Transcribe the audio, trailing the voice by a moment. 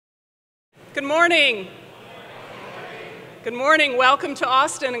Good morning. Good morning. Welcome to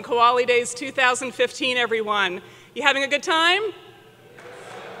Austin and Kuali Days 2015, everyone. You having a good time?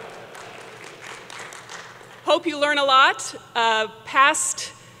 Hope you learn a lot.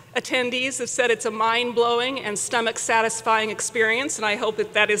 Past attendees have said it's a mind-blowing and stomach-satisfying experience, and I hope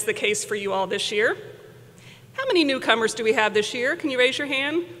that that is the case for you all this year. How many newcomers do we have this year? Can you raise your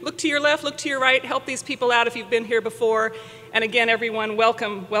hand? Look to your left, look to your right, help these people out if you've been here before. And again, everyone,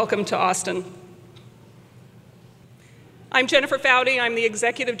 welcome to Austin. I'm Jennifer Foutty. I'm the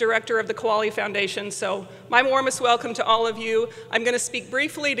Executive Director of the Kuali Foundation, so my warmest welcome to all of you. I'm going to speak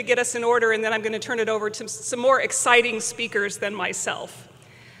briefly to get us in order, and then I'm going to turn it over to some more exciting speakers than myself.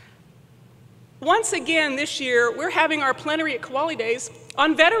 Once again this year, we're having our plenary at Kuali Days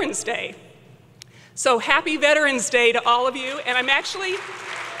on Veterans Day. So happy Veterans Day to all of you, and I'm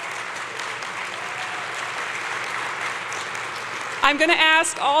going to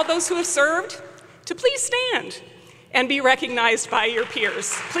ask all those who have served to please stand and be recognized by your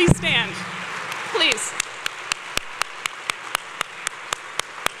peers. Please stand, please.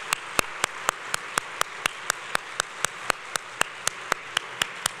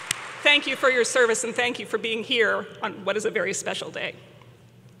 Thank you for your service, and thank you for being here on what is a very special day.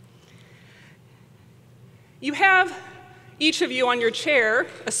 You have, each of you on your chair,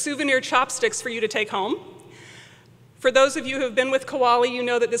 a souvenir chopsticks for you to take home. For those of you who have been with Kuali, you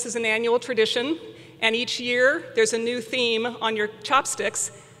know that this is an annual tradition, and each year there's a new theme on your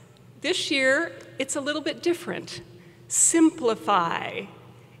chopsticks. This year, it's a little bit different. Simplify.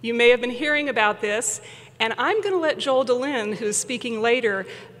 You may have been hearing about this, and I'm going to let Dehlin, who's speaking later,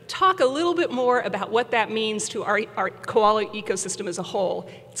 talk a little bit more about what that means to our koala ecosystem as a whole.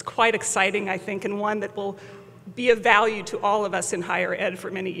 It's quite exciting, I think, and one that will be of value to all of us in higher ed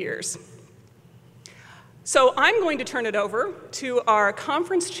for many years. So I'm going to turn it over to our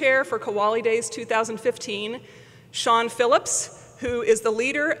conference chair for Kuali Days 2015, Sean Phillips, who is the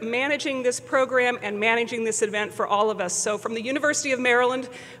leader managing this program and managing this event for all of us. So from the University of Maryland,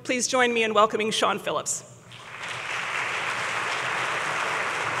 please join me in welcoming Sean Phillips.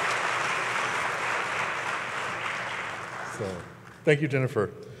 Thank you,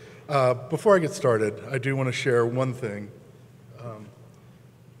 Jennifer. Before I get started, I do want to share one thing.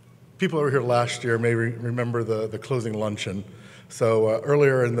 People over here last year may remember the closing luncheon. So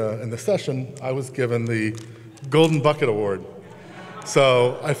earlier in the session, I was given the Golden Bucket Award.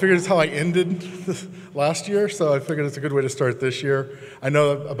 So I figured it's how I ended last year, so I figured it's a good way to start this year. I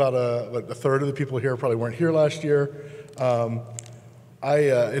know about a third of the people here probably weren't here last year. I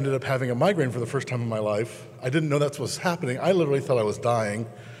ended up having a migraine for the first time in my life. I didn't know that's what was happening. I literally thought I was dying.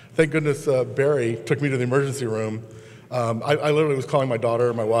 Thank goodness Barry took me to the emergency room. I literally was calling my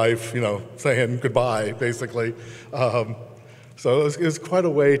daughter, my wife, saying goodbye, basically. So it was quite a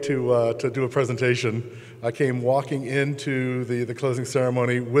way to do a presentation. I came walking into the closing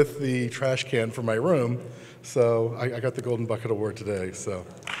ceremony with the trash can from my room. So I got the Golden Bucket Award today. So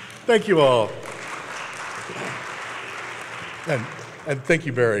thank you all. And thank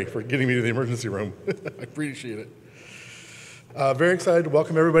you, Barry, for getting me to the emergency room. I appreciate it. Very excited to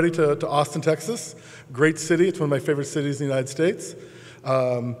welcome everybody to Austin, Texas. Great city. It's one of my favorite cities in the United States.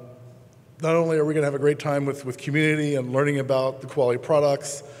 Not only are we going to have a great time with community and learning about the quality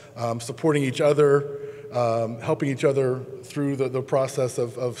products, supporting each other, helping each other through the process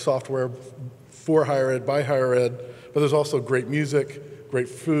of software for higher ed, by higher ed, but there's also great music, great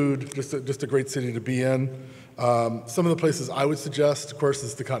food, just a great city to be in. Some of the places I would suggest, of course,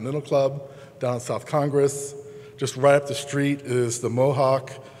 is the Continental Club down in South Congress. Just right up the street is the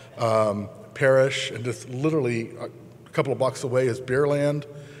Mohawk Parish, and just literally a couple of blocks away is Beerland.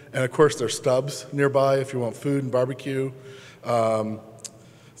 And of course, there's Stubbs nearby if you want food and barbecue.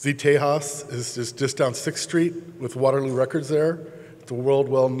 Z Tejas is just down 6th Street with Waterloo Records there. It's a world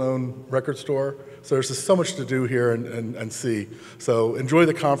well-known record store. So there's just so much to do here and see. So enjoy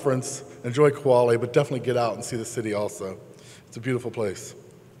the conference, enjoy Kuali, but definitely get out and see the city also. It's a beautiful place.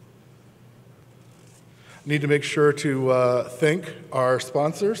 Need to make sure to thank our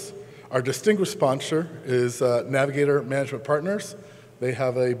sponsors. Our distinguished sponsor is Navigator Management Partners. They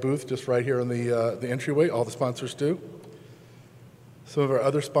have a booth just right here in the entryway. All the sponsors do. Some of our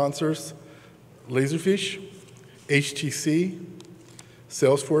other sponsors, Laserfish, HTC,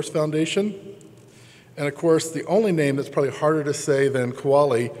 Salesforce Foundation, and of course, the only name that's probably harder to say than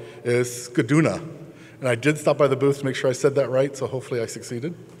Kuali is Skaduna. And I did stop by the booth to make sure I said that right, so hopefully I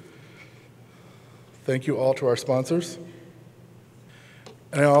succeeded. Thank you all to our sponsors.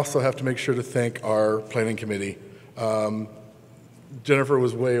 And I also have to make sure to thank our planning committee. Jennifer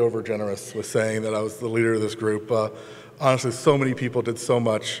was way over generous with saying that I was the leader of this group. Honestly, so many people did so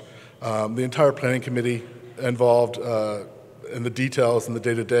much. The entire planning committee involved in the details and the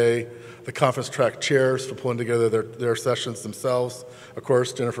day-to-day, the conference track chairs for pulling together their sessions themselves, of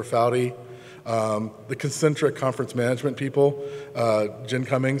course, Jennifer Foutty, the concentric conference management people, Jen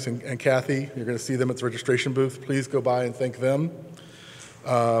Cummings and Kathy. You're going to see them at the registration booth. Please go by and thank them.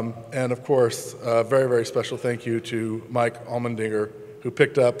 And of course, a very, very special thank you to Mike Almendinger, who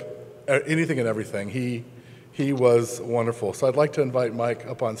picked up anything and everything. He was wonderful. So I'd like to invite Mike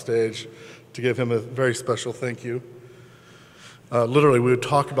up on stage to give him a very special thank you. Literally, we would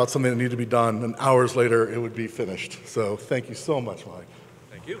talk about something that needed to be done, and hours later, it would be finished. So thank you so much, Mike.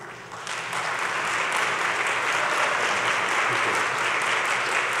 Thank you.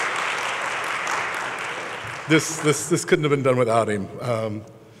 This couldn't have been done without him.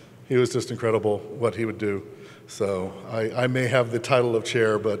 He was just incredible what he would do. So I may have the title of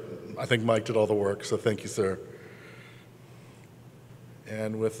chair, but I think Mike did all the work, so thank you, sir.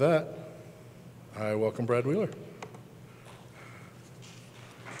 And with that, I welcome Brad Wheeler.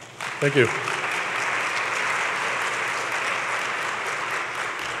 Thank you.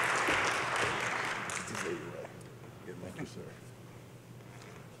 Thank you, sir.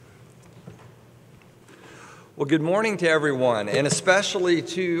 Well, good morning to everyone, and especially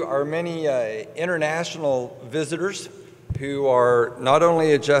to our many international visitors who are not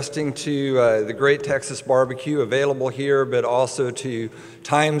only adjusting to the great Texas barbecue available here, but also to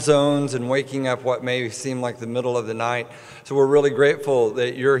time zones and waking up what may seem like the middle of the night. So we're really grateful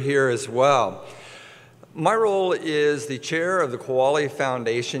that you're here as well. My role is the chair of the Kuali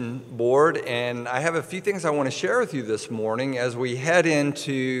Foundation Board, and I have a few things I want to share with you this morning as we head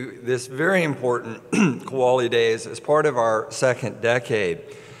into this very important Kuali Days as part of our second decade.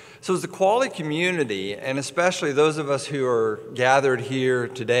 So as the Kuali community, and especially those of us who are gathered here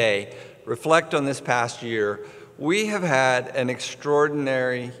today, reflect on this past year, we have had an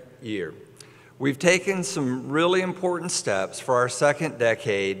extraordinary year. We've taken some really important steps for our second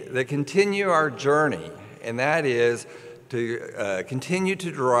decade that continue our journey, and that is to continue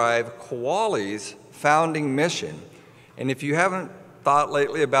to drive Kuali's founding mission. And if you haven't thought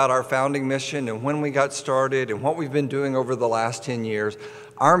lately about our founding mission and when we got started and what we've been doing over the last 10 years,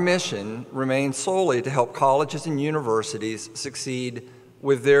 our mission remains solely to help colleges and universities succeed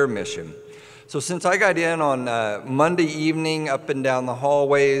with their mission. So since I got in on Monday evening, up and down the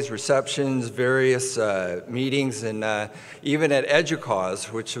hallways, receptions, various meetings, and even at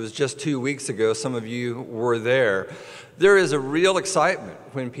EDUCAUSE, which was just 2 weeks ago, some of you were there, there is a real excitement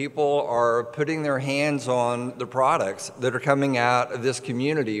when people are putting their hands on the products that are coming out of this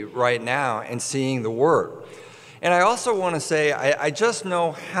community right now and seeing the work. And I also want to say, I just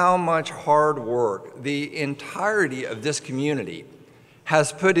know how much hard work the entirety of this community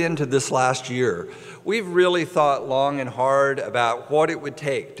has put into this last year. We've really thought long and hard about what it would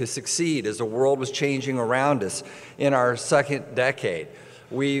take to succeed as the world was changing around us in our second decade.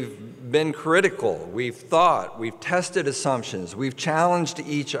 We've been critical, we've thought, we've tested assumptions, we've challenged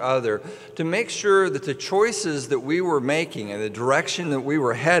each other to make sure that the choices that we were making and the direction that we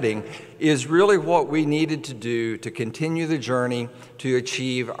were heading is really what we needed to do to continue the journey to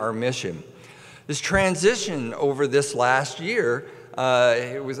achieve our mission. This transition over this last year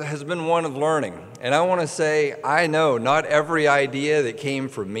has been one of learning. And I want to say, I know not every idea that came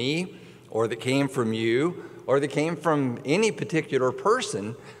from me or that came from you or that came from any particular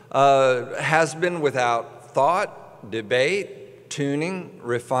person has been without thought, debate, tuning,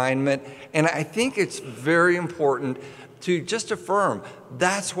 refinement. And I think it's very important to just affirm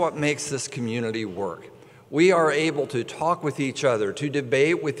that's what makes this community work. We are able to talk with each other, to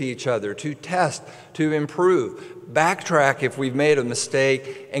debate with each other, to test, to improve, backtrack if we've made a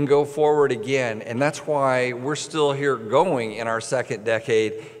mistake, and go forward again. And that's why we're still here going in our second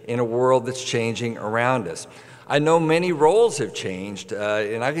decade in a world that's changing around us. I know many roles have changed,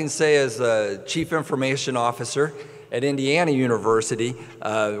 and I can say as a Chief Information Officer at Indiana University,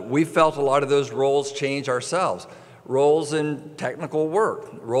 we felt a lot of those roles change ourselves. Roles in technical work,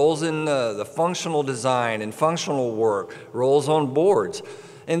 roles in the functional design and functional work, roles on boards.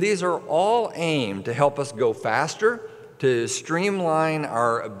 And these are all aimed to help us go faster, to streamline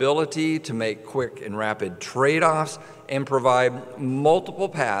our ability to make quick and rapid trade-offs, and provide multiple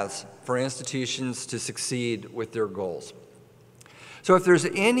paths for institutions to succeed with their goals. So if there's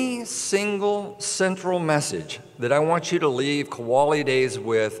any single central message that I want you to leave Kuali Days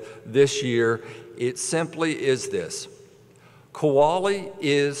with this year, it simply is this: Kuali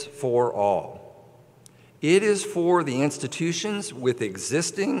is for all. It is for the institutions with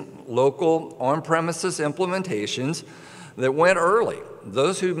existing local on-premises implementations, that went early,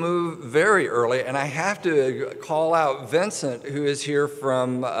 those who moved very early. And I have to call out Vincent, who is here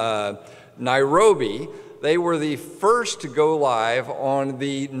from Nairobi. They were the first to go live on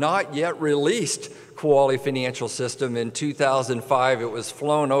the not yet released Kuali financial system in 2005. It was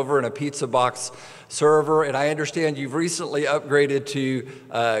flown over in a pizza box server, and I understand you've recently upgraded to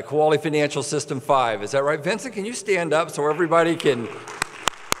Kuali Financial System 5. Is that right? Vincent, can you stand up so everybody can?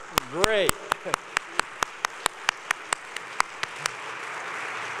 Great.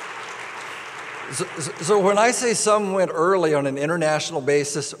 So when I say some went early on an international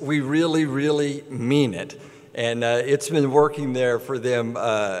basis, we really, really mean it. And it's been working there for them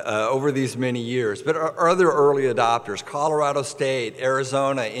over these many years. But our other early adopters, Colorado State,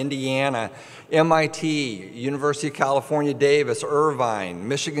 Arizona, Indiana, MIT, University of California, Davis, Irvine,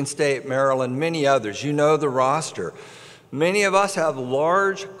 Michigan State, Maryland, many others. You know the roster. Many of us have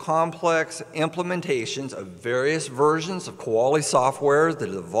large, complex implementations of various versions of Kuali software that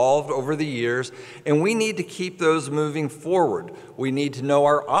have evolved over the years, and we need to keep those moving forward. We need to know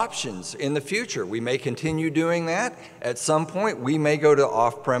our options in the future. We may continue doing that. At some point, we may go to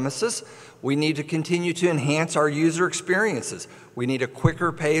off-premises. We need to continue to enhance our user experiences. We need a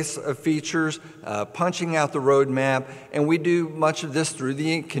quicker pace of features, punching out the roadmap, and we do much of this through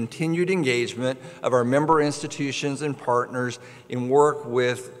the continued engagement of our member institutions and partners in work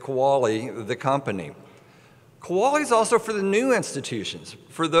with Kuali, the company. Kuali is also for the new institutions,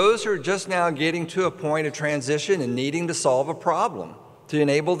 for those who are just now getting to a point of transition and needing to solve a problem to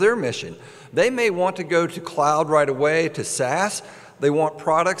enable their mission. They may want to go to cloud right away, to SaaS. They want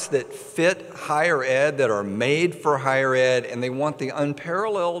products that fit higher ed, that are made for higher ed, and they want the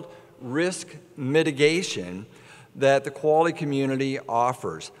unparalleled risk mitigation that the Kuali community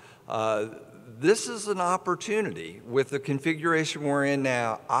offers. This is an opportunity with the configuration we're in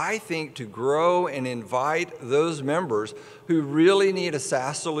now, I think, to grow and invite those members who really need a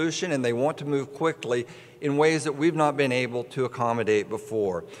SaaS solution and they want to move quickly in ways that we've not been able to accommodate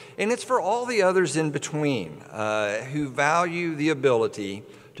before. And it's for all the others in between who value the ability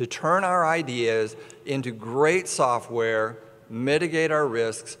to turn our ideas into great software, mitigate our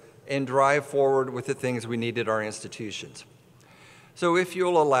risks, and drive forward with the things we need at our institutions. So if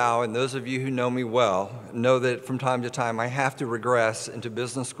you'll allow, and those of you who know me well know that from time to time I have to regress into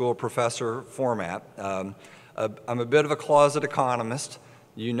business school professor format. I'm a bit of a closet economist.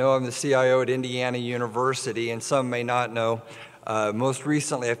 You know I'm the CIO at Indiana University, and some may not know. Most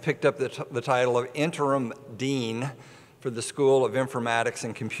recently, I've picked up the title of Interim Dean for the School of Informatics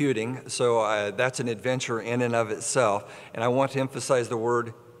and Computing, so that's an adventure in and of itself. And I want to emphasize the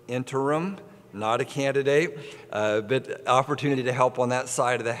word interim, not a candidate, but opportunity to help on that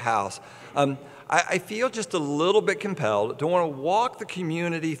side of the house. I feel just a little bit compelled to want to walk the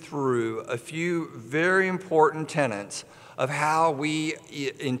community through a few very important tenets of how we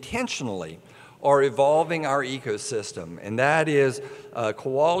intentionally are evolving our ecosystem, and that is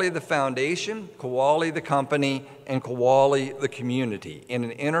Kuali the foundation, Kuali the company, and Kuali the community in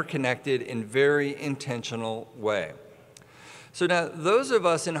an interconnected and very intentional way. So now, those of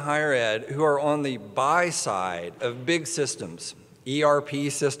us in higher ed who are on the buy side of big systems,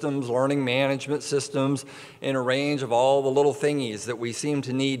 ERP systems, learning management systems, and a range of all the little thingies that we seem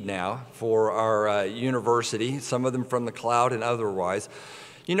to need now for our university, some of them from the cloud and otherwise.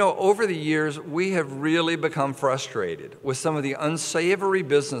 You know, over the years, we have really become frustrated with some of the unsavory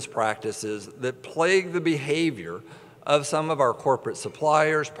business practices that plague the behavior of some of our corporate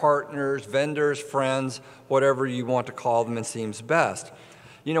suppliers, partners, vendors, friends, whatever you want to call them and seems best.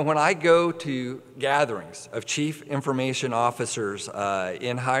 You know, when I go to gatherings of chief information officers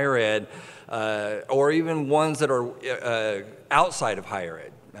in higher ed, or even ones that are outside of higher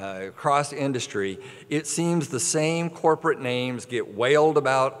ed, across industry, it seems the same corporate names get wailed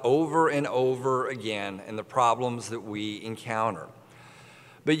about over and over again and the problems that we encounter.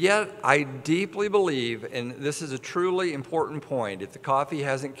 But yet, I deeply believe, and this is a truly important point, if the coffee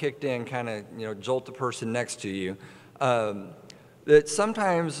hasn't kicked in, kind of jolt the person next to you, that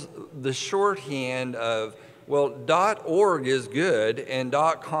sometimes the shorthand of, well, .org is good and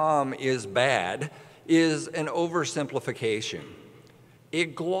 .com is bad is an oversimplification.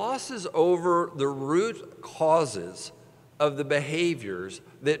 It glosses over the root causes of the behaviors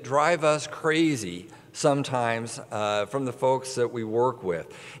that drive us crazy sometimes from the folks that we work with.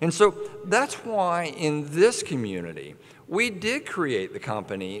 And so that's why in this community, we did create the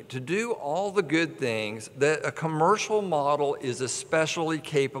company to do all the good things that a commercial model is especially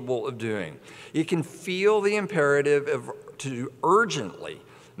capable of doing. It can feel the imperative to urgently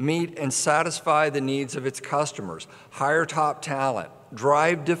meet and satisfy the needs of its customers, hire top talent,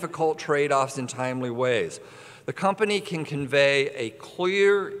 drive difficult trade-offs in timely ways. The company can convey a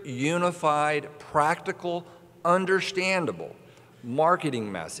clear, unified, practical, understandable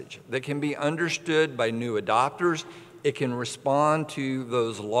marketing message that can be understood by new adopters. It can respond to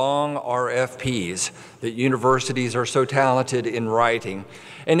those long RFPs that universities are so talented in writing,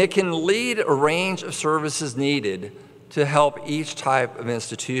 and it can lead a range of services needed to help each type of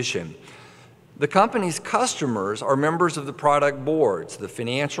institution. The company's customers are members of the product boards, the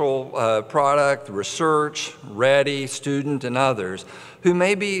financial product, research, ready, student, and others, who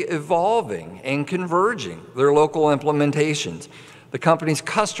may be evolving and converging their local implementations. The company's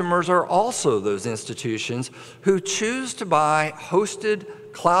customers are also those institutions who choose to buy hosted,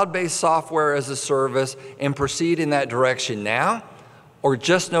 cloud-based software as a service and proceed in that direction now, or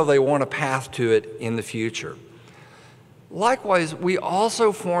just know they want a path to it in the future. Likewise, we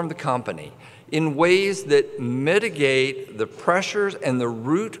also form the company in ways that mitigate the pressures and the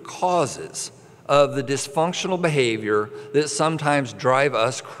root causes of the dysfunctional behavior that sometimes drive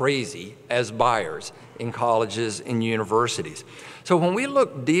us crazy as buyers in colleges and universities. So when we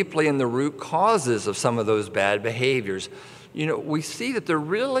look deeply in the root causes of some of those bad behaviors, we see that they're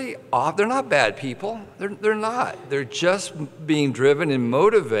really off. They're not bad people. They're not. They're just being driven and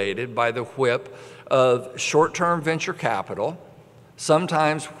motivated by the whip of short-term venture capital,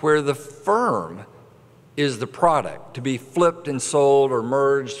 sometimes where the firm is the product to be flipped and sold or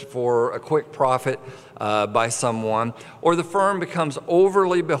merged for a quick profit by someone, or the firm becomes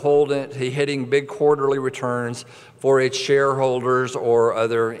overly beholden to hitting big quarterly returns for its shareholders or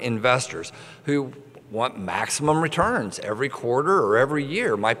other investors who want maximum returns every quarter or every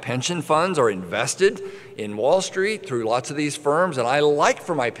year. My pension funds are invested in Wall Street through lots of these firms, and I like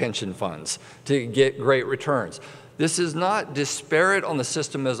for my pension funds to get great returns. This is not disparate on the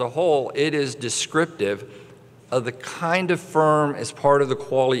system as a whole. It is descriptive of the kind of firm as part of the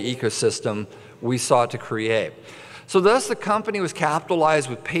Kuali ecosystem we sought to create. So thus the company was capitalized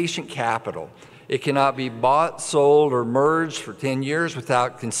with patient capital. It cannot be bought, sold, or merged for 10 years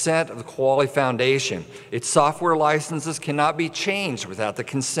without consent of the Kuali Foundation. Its software licenses cannot be changed without the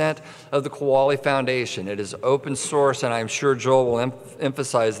consent of the Kuali Foundation. It is open source, and I'm sure Joel will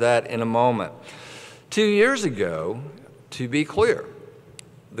emphasize that in a moment. 2 years ago, to be clear,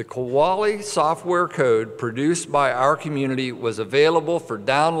 the Kuali software code produced by our community was available for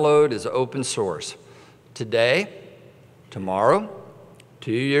download as open source. Today, tomorrow,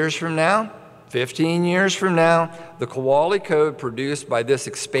 2 years from now, 15 years from now, the Kuali code produced by this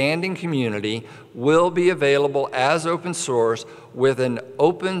expanding community will be available as open source with an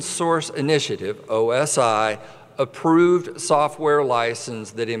open source initiative, OSI, approved software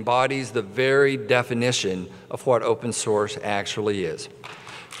license that embodies the very definition of what open source actually is.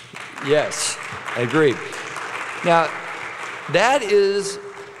 Yes, I agree. Now, that is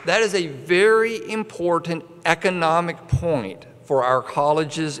a very important economic point for our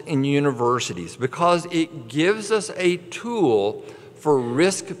colleges and universities because it gives us a tool for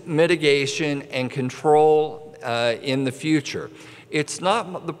risk mitigation and control in the future. It's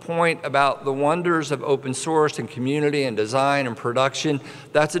not the point about the wonders of open source and community and design and production.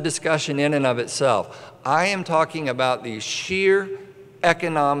 That's a discussion in and of itself. I am talking about the sheer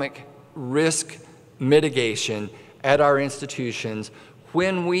economic risk mitigation at our institutions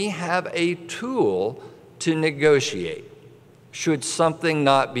when we have a tool to negotiate should something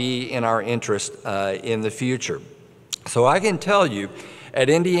not be in our interest in the future. So I can tell you, at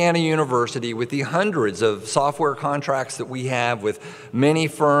Indiana University, with the hundreds of software contracts that we have with many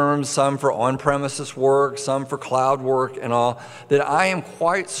firms, some for on-premises work, some for cloud work and all, that I am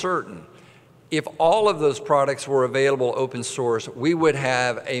quite certain if all of those products were available open source, we would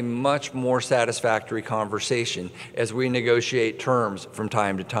have a much more satisfactory conversation as we negotiate terms from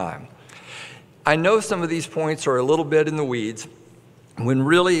time to time. I know some of these points are a little bit in the weeds, when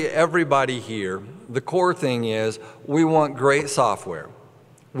really everybody here, the core thing is we want great software.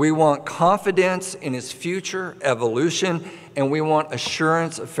 We want confidence in its future evolution, and we want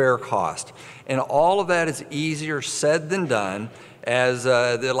assurance of fair cost. And all of that is easier said than done, as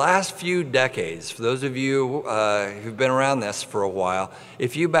the last few decades, for those of you who've been around this for a while,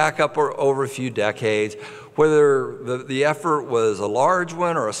 if you back up over a few decades, whether the effort was a large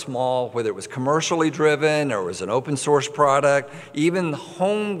one or a small, whether it was commercially driven or was an open source product, even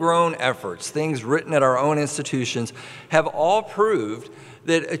homegrown efforts, things written at our own institutions, have all proved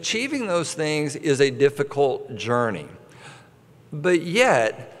that achieving those things is a difficult journey. But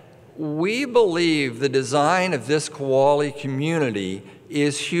yet, we believe the design of this Kuali community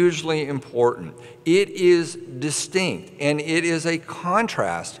is hugely important. It is distinct, and it is a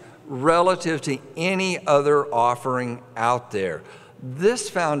contrast relative to any other offering out there. This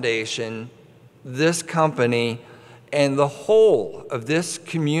foundation this company, and the whole of this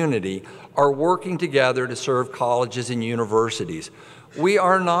community are working together to serve colleges and universities. We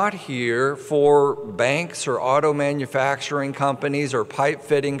are not here for banks or auto manufacturing companies or pipe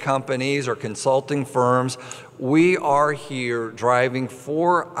fitting companies or consulting firms. We are here driving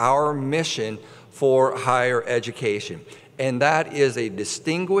for our mission for higher education. And that is a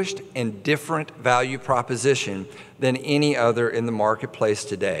distinguished and different value proposition than any other in the marketplace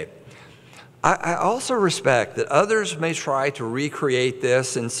today. I also respect that others may try to recreate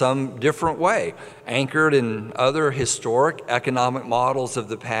this in some different way, anchored in other historic economic models of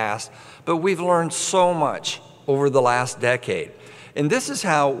the past, but we've learned so much over the last decade. And this is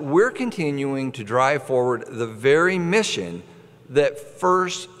how we're continuing to drive forward the very mission that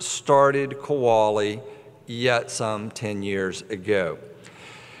first started Kuali yet some 10 years ago.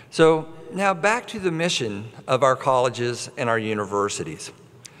 So now back to the mission of our colleges and our universities.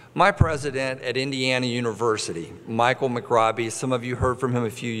 My president at Indiana University, Michael McRobbie, some of you heard from him a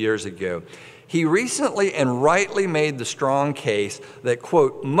few years ago, he recently and rightly made the strong case that,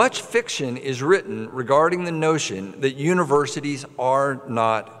 quote, much fiction is written regarding the notion that universities are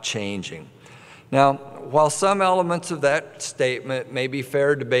not changing. Now, while some elements of that statement may be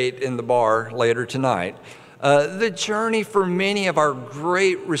fair debate in the bar later tonight, the journey for many of our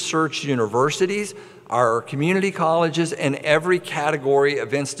great research universities, our community colleges, and every category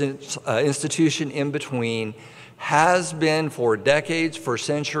of institution in between has been for decades, for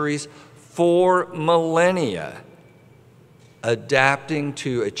centuries, for millennia, adapting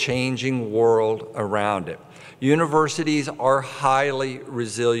to a changing world around it. Universities are highly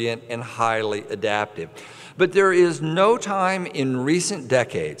resilient and highly adaptive. But there is no time in recent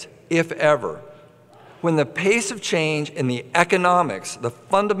decades, if ever, when the pace of change in the economics, the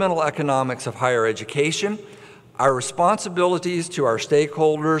fundamental economics of higher education, our responsibilities to our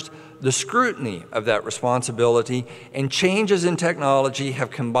stakeholders, the scrutiny of that responsibility, and changes in technology have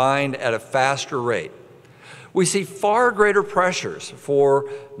combined at a faster rate. We see far greater pressures for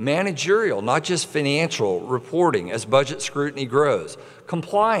managerial, not just financial, reporting as budget scrutiny grows.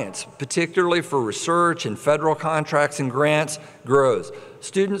 Compliance, particularly for research and federal contracts and grants, grows.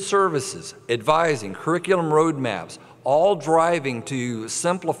 Student services, advising, curriculum roadmaps, all driving to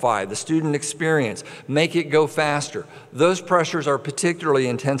simplify the student experience, make it go faster. Those pressures are particularly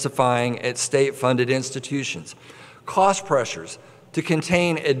intensifying at state-funded institutions. Cost pressures to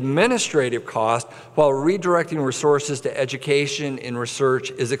contain administrative costs while redirecting resources to education and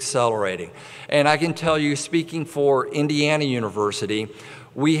research is accelerating. And I can tell you, speaking for Indiana University,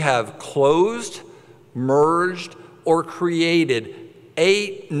 we have closed, merged, or created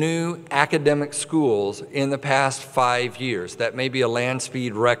 8 new academic schools in the past 5 years. That may be a land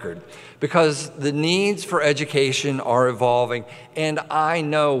speed record because the needs for education are evolving, and I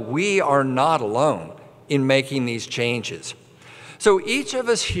know we are not alone in making these changes. So each of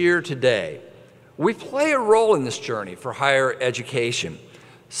us here today, we play a role in this journey for higher education.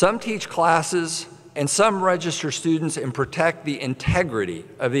 Some teach classes and some register students and protect the integrity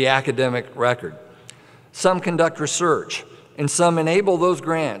of the academic record. Some conduct research, and some enable those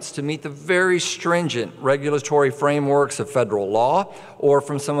grants to meet the very stringent regulatory frameworks of federal law or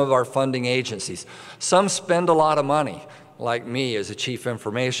from some of our funding agencies. Some spend a lot of money, like me as a chief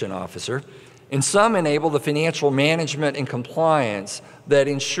information officer, and some enable the financial management and compliance that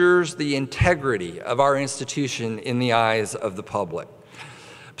ensures the integrity of our institution in the eyes of the public.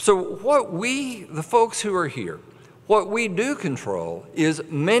 So what we, the folks who are here, what we do control is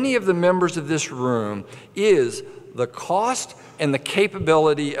many of the members of this room is the cost and the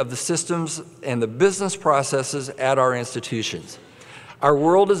capability of the systems and the business processes at our institutions. Our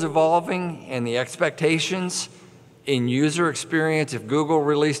world is evolving, and the expectations in user experience, if Google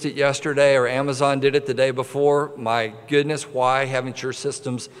released it yesterday or Amazon did it the day before, my goodness, why haven't your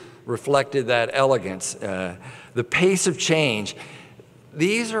systems reflected that elegance? The pace of change.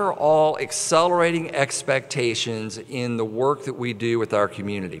 These are all accelerating expectations in the work that we do with our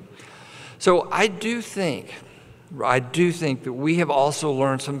community. So I do think that we have also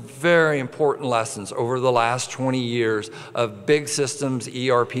learned some very important lessons over the last 20 years of big systems,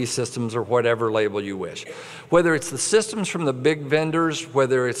 ERP systems, or whatever label you wish. Whether it's the systems from the big vendors,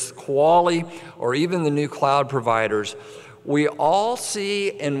 whether it's Kuali, or even the new cloud providers, we all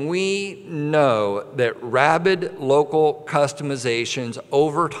see and we know that rapid local customizations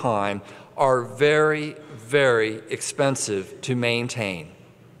over time are very, very expensive to maintain.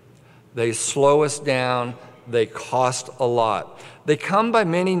 They slow us down. They cost a lot. They come by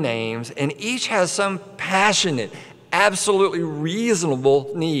many names, and each has some passionate, absolutely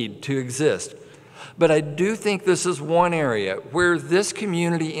reasonable need to exist. But I do think this is one area where this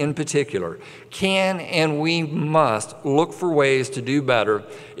community in particular can and we must look for ways to do better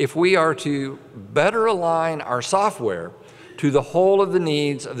if we are to better align our software to the whole of the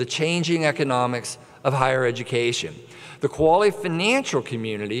needs of the changing economics of higher education. The Kuali financial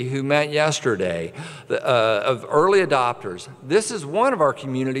community who met yesterday, of early adopters, this is one of our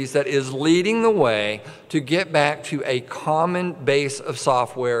communities that is leading the way to get back to a common base of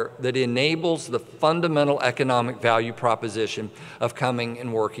software that enables the fundamental economic value proposition of coming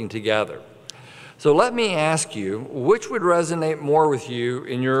and working together. So let me ask you, which would resonate more with you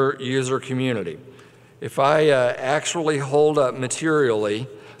in your user community? If I actually hold up materially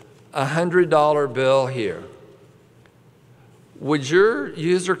a $100 bill here, would your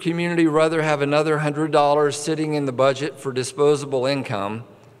user community rather have another $100 sitting in the budget for disposable income,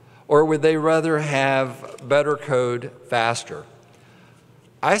 or would they rather have better code faster?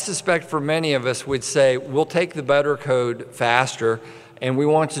 I suspect for many of us would say, we'll take the better code faster, and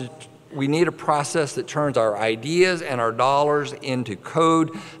we need a process that turns our ideas and our dollars into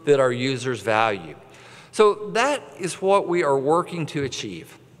code that our users value. So that is what we are working to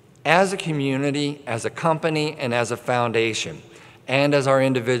achieve as a community, as a company, and as a foundation, and as our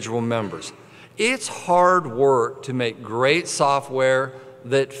individual members. It's hard work to make great software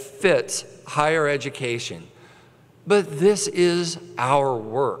that fits higher education, but this is our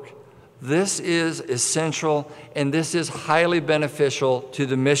work. This is essential, and this is highly beneficial to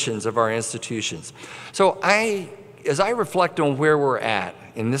the missions of our institutions. So as I reflect on where we're at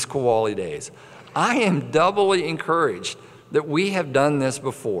in this Kuali Days, I am doubly encouraged that we have done this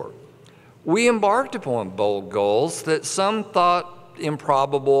before. We embarked upon bold goals that some thought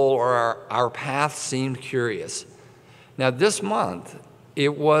improbable or our path seemed curious. Now this month,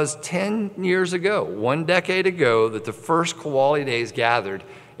 it was 10 years ago, 1 decade ago, that the first Kuali Days gathered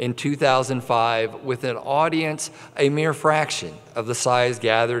in 2005 with an audience a mere fraction of the size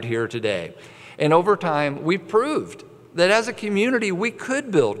gathered here today. And over time, we proved that as a community, we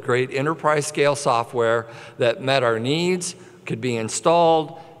could build great enterprise scale software that met our needs, could be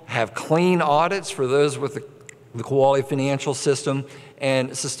installed, have clean audits for those with the Kuali financial system,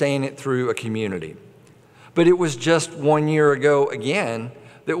 and sustain it through a community. But it was just 1 year ago again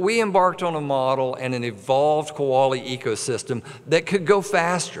that we embarked on a model and an evolved Kuali ecosystem that could go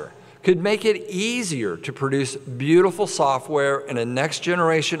faster, could make it easier to produce beautiful software in a next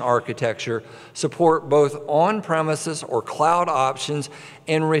generation architecture, support both on-premises or cloud options,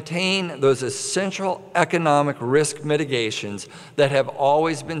 and retain those essential economic risk mitigations that have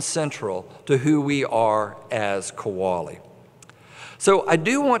always been central to who we are as Kuali. So I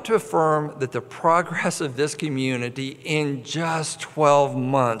do want to affirm that the progress of this community in just 12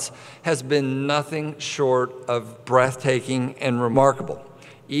 months has been nothing short of breathtaking and remarkable.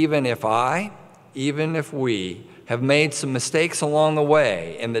 Even if we have made some mistakes along the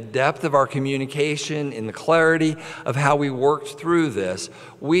way in the depth of our communication, in the clarity of how we worked through this,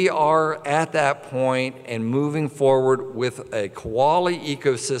 we are at that point and moving forward with a Kuali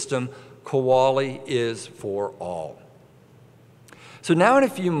ecosystem. Kuali is for all. So now in a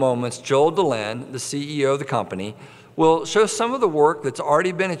few moments, Dehlin, the CEO of the company, will show some of the work that's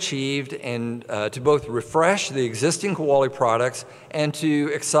already been achieved and to both refresh the existing Kuali products and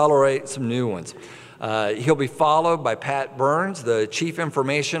to accelerate some new ones. He'll be followed by Pat Burns, the Chief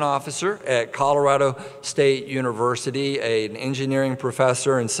Information Officer at Colorado State University, an engineering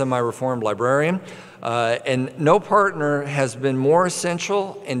professor and semi-reformed librarian. And no partner has been more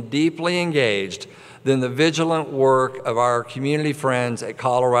essential and deeply engaged than the vigilant work of our community friends at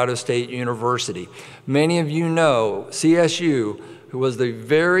Colorado State University. Many of you know CSU, who was the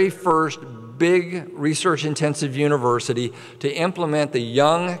very first big research-intensive university to implement the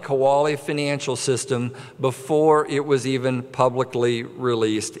young Kuali financial system before it was even publicly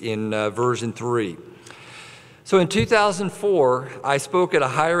released in version 3. So in 2004, I spoke at a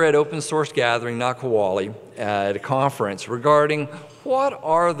higher ed open source gathering, not Kuali, at a conference regarding what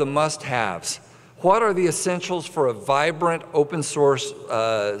are the must-haves. What are the essentials for a vibrant open source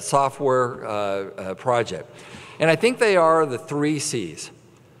software project? And I think they are the 3 C's.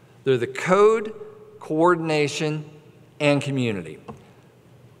 They're the code, coordination, and community.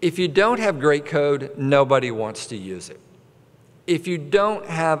 If you don't have great code, nobody wants to use it. If you don't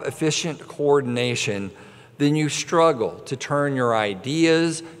have efficient coordination, then you struggle to turn your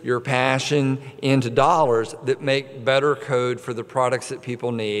ideas, your passion into dollars that make better code for the products that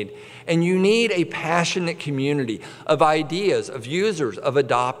people need. And you need a passionate community of ideas, of users, of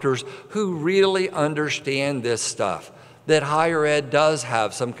adopters who really understand this stuff. That higher ed does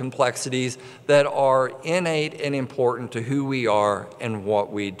have some complexities that are innate and important to who we are and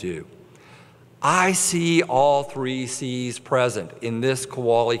what we do. I see all 3 C's present in this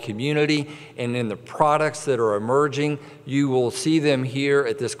Kuali community and in the products that are emerging. You will see them here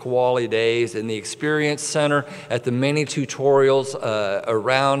at this Kuali Days, in the Experience Center, at the many tutorials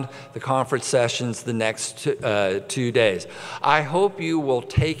around the conference sessions the next 2 days. I hope you will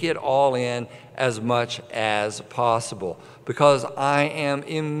take it all in as much as possible, because I am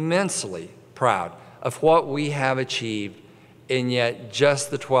immensely proud of what we have achieved in yet just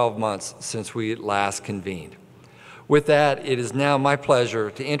the 12 months since we last convened. With that, it is now my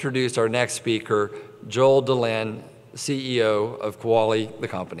pleasure to introduce our next speaker, Joel Dehlin, CEO of Kuali, the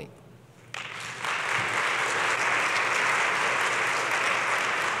company.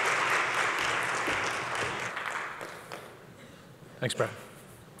 Thanks, Brad.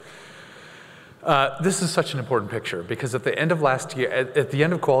 This is such an important picture, because at the end of last year, at the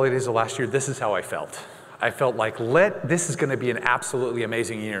end of Kuali Days of last year, this is how I felt. I felt like this is going to be an absolutely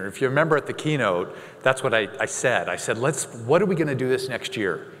amazing year. If you remember at the keynote, that's what I said. I said, what are we going to do this next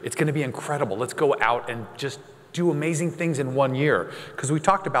year? It's going to be incredible. Let's go out and just do amazing things in 1 year. Because we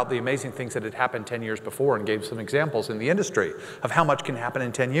talked about the amazing things that had happened 10 years before and gave some examples in the industry of how much can happen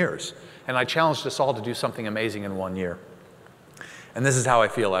in 10 years. And I challenged us all to do something amazing in 1 year. And this is how I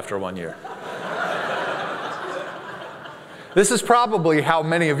feel after 1 year. This is probably how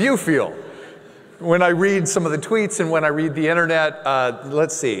many of you feel. When I read some of the tweets and when I read the internet,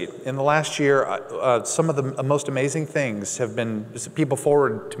 let's see, in the last year, some of the most amazing things have been, people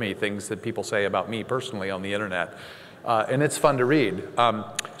forward to me things that people say about me personally on the internet. And it's fun to read.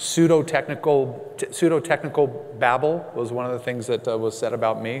 Pseudo-technical babble was one of the things that was said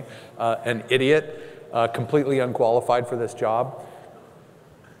about me. An idiot, completely unqualified for this job.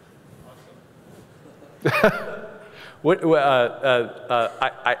 I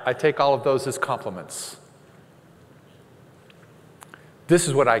take all of those as compliments. This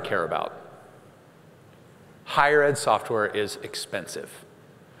is what I care about. Higher ed software is expensive.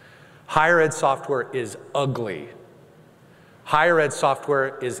 Higher ed software is ugly. Higher ed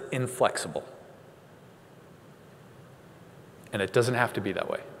software is inflexible. And it doesn't have to be that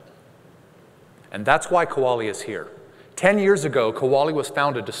way. And that's why Kuali is here. 10 years ago, Kuali was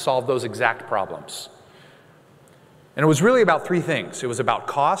founded to solve those exact problems. And it was really about 3 things. It was about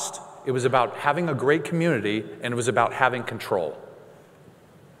cost, it was about having a great community, and it was about having control.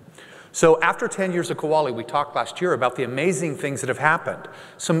 So after 10 years of Kuali, we talked last year about the amazing things that have happened.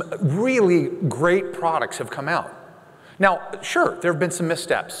 Some really great products have come out. Now, sure, there have been some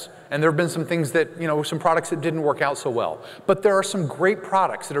missteps, and there have been some things that, some products that didn't work out so well. But there are some great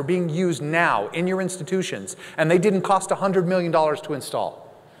products that are being used now in your institutions, and they didn't cost $100 million to install.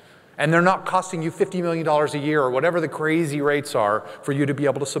 And they're not costing you $50 million a year or whatever the crazy rates are for you to be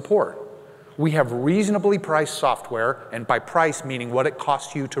able to support. We have reasonably priced software, and by price meaning what it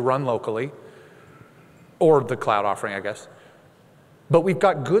costs you to run locally, or the cloud offering, I guess. But we've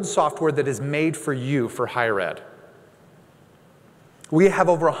got good software that is made for you for higher ed. We have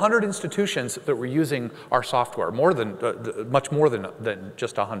over 100 institutions that were using our software, much more than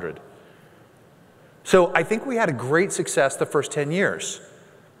just 100. So I think we had a great success the first 10 years.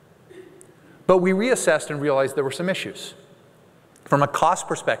 But we reassessed and realized there were some issues. From a cost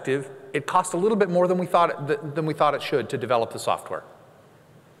perspective, it cost a little bit more than we thought it should to develop the software.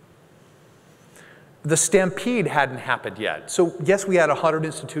 The stampede hadn't happened yet. So yes, we had 100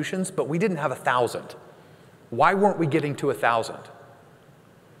 institutions, but we didn't have 1,000. Why weren't we getting to 1,000?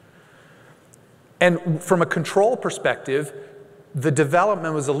 And from a control perspective, the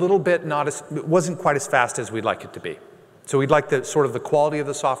development was a little bit it wasn't quite as fast as we'd like it to be. So we'd like the quality of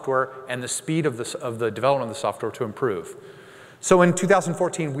the software and the speed of the development of the software to improve. So in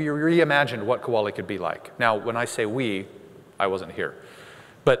 2014, we reimagined what Kuali could be like. Now, when I say we, I wasn't here.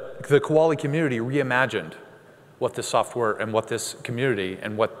 But the Kuali community reimagined what this software and what this community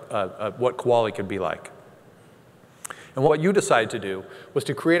and what Kuali could be like. And what you decided to do was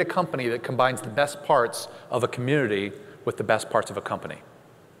to create a company that combines the best parts of a community with the best parts of a company.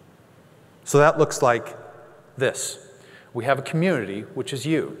 So that looks like this. We have a community, which is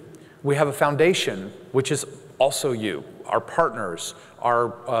you. We have a foundation, which is also you, our partners,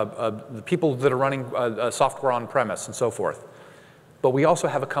 the people that are running software on-premise and so forth. But we also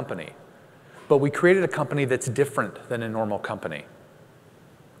have a company. But we created a company that's different than a normal company.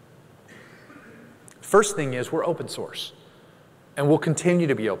 First thing is we're open source. And we'll continue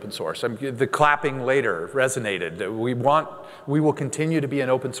to be open source. The clapping later resonated. We will continue to be an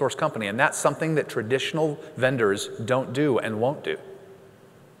open source company, and that's something that traditional vendors don't do and won't do.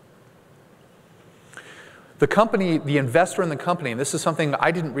 The company, the investor in the company, and this is something I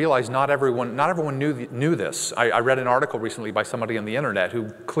didn't realize not everyone knew this. I read an article recently by somebody on the internet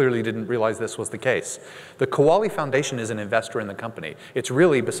who clearly didn't realize this was the case. The Kuali Foundation is an investor in the company. It's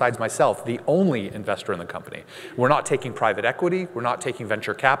really, besides myself, the only investor in the company. We're not taking private equity, we're not taking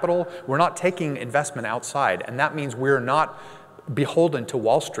venture capital, we're not taking investment outside, and that means we're not beholden to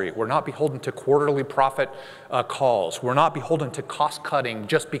Wall Street. We're not beholden to quarterly profit calls. We're not beholden to cost cutting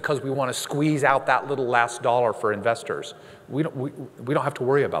just because we want to squeeze out that little last dollar for investors. We don't have to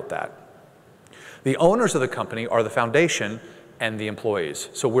worry about that. The owners of the company are the foundation and the employees.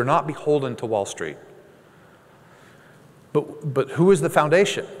 So we're not beholden to Wall Street. But who is the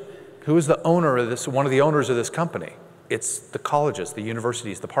foundation? Who is the owner of this, one of the owners of this company? It's the colleges, the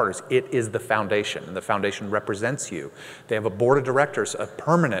universities, the partners. It is the foundation, and the foundation represents you. They have a board of directors, a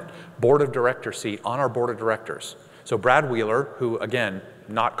permanent board of director seat on our board of directors. So Brad Wheeler, who, again,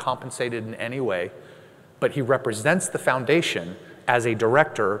 not compensated in any way, but he represents the foundation as a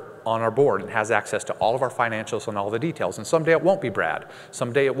director on our board and has access to all of our financials and all the details. And someday it won't be Brad.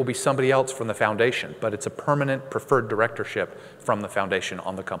 Someday it will be somebody else from the foundation, but it's a permanent preferred directorship from the foundation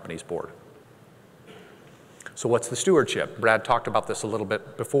on the company's board. So what's the stewardship? Brad talked about this a little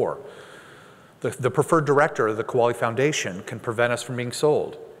bit before. The preferred director of the Kuali Foundation can prevent us from being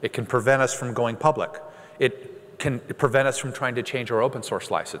sold. It can prevent us from going public. It can prevent us from trying to change our open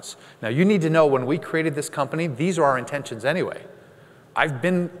source license. Now you need to know when we created this company, these are our intentions anyway. I've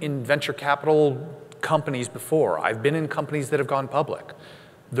been in venture capital companies before. I've been in companies that have gone public.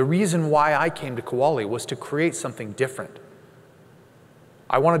 The reason why I came to Kuali was to create something different.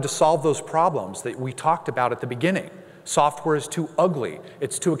 I wanted to solve those problems that we talked about at the beginning. Software is too ugly,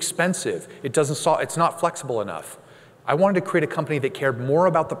 it's too expensive, it's not flexible enough. I wanted to create a company that cared more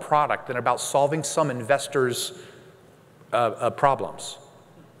about the product than about solving some investors' problems.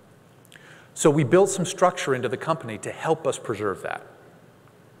 So we built some structure into the company to help us preserve that.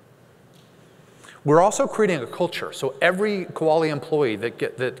 We're also creating a culture. So every Kuali employee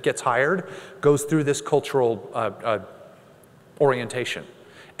that gets hired goes through this cultural orientation.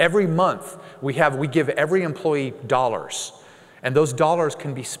 Every month, we give every employee dollars, and those dollars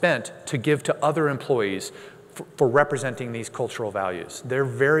can be spent to give to other employees for representing these cultural values. They're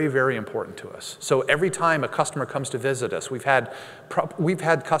very, very important to us. So every time a customer comes to visit us, we've had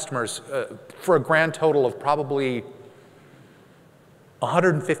customers for a grand total of probably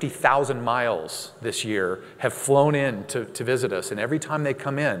 150,000 miles this year have flown in to visit us, and every time they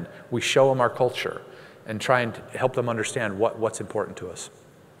come in, we show them our culture and try and help them understand what's important to us.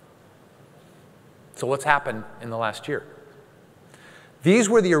 So what's happened in the last year? These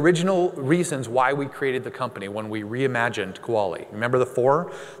were the original reasons why we created the company when we reimagined Kuali. Remember the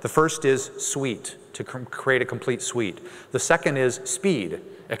four? The first is suite, to create a complete suite. The second is speed,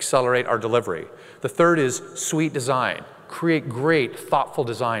 accelerate our delivery. The third is suite design, create great, thoughtful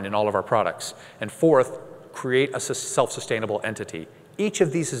design in all of our products. And fourth, create a self-sustainable entity. Each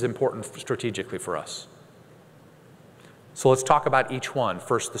of these is important strategically for us. So let's talk about each one.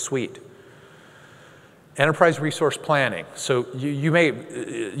 First, the suite. Enterprise resource planning. So you may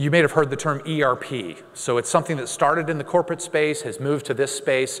have heard the term ERP. So it's something that started in the corporate space, has moved to this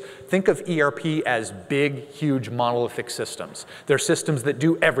space. Think of ERP as big, huge, monolithic systems. They're systems that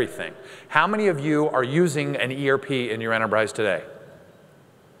do everything. How many of you are using an ERP in your enterprise today?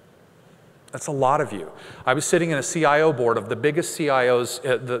 That's a lot of you. I was sitting in a CIO board of the biggest CIOs,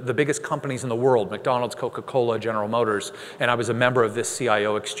 the biggest companies in the world, McDonald's, Coca-Cola, General Motors, and I was a member of this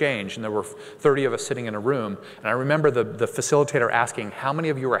CIO exchange, and there were 30 of us sitting in a room, and I remember the facilitator asking, how many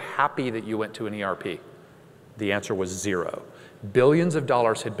of you are happy that you went to an ERP? The answer was 0. Billions of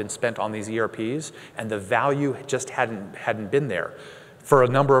dollars had been spent on these ERPs, and the value just hadn't been there for a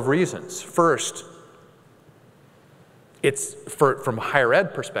number of reasons. First, it's from a higher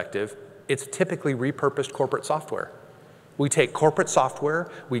ed perspective, it's typically repurposed corporate software. We take corporate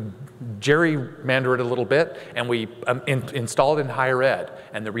software, we gerrymander it a little bit, and we install it in higher ed.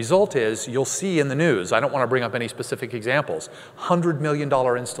 And the result is, you'll see in the news, I don't want to bring up any specific examples, $100 million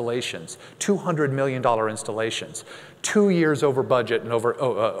installations, $200 million installations, 2 years over budget and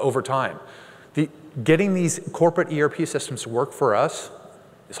over time. Getting these corporate ERP systems to work for us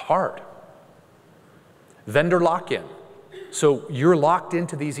is hard. Vendor lock-in. So you're locked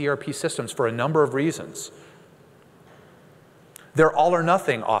into these ERP systems for a number of reasons. They're all or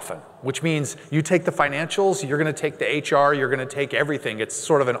nothing often, which means you take the financials, you're going to take the HR, you're going to take everything. It's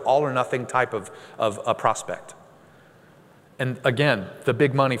sort of an all or nothing type of a prospect. And again, the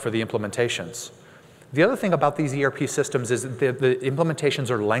big money for the implementations. The other thing about these ERP systems is that the implementations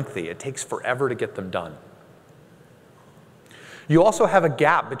are lengthy. It takes forever to get them done. You also have a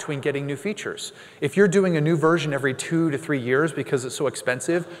gap between getting new features. If you're doing a new version every 2 to 3 years because it's so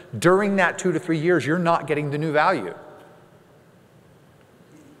expensive, during that 2 to 3 years, you're not getting the new value.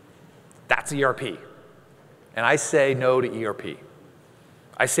 That's ERP. And I say no to ERP.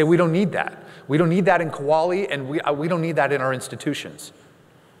 I say we don't need that. We don't need that in Kuali, and we don't need that in our institutions.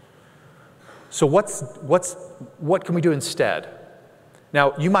 So what can we do instead?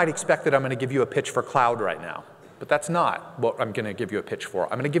 Now, you might expect that I'm going to give you a pitch for cloud right now, but that's not what I'm going to give you a pitch for.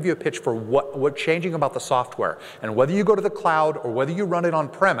 I'm going to give you a pitch for what's changing about the software. And whether you go to the cloud or whether you run it on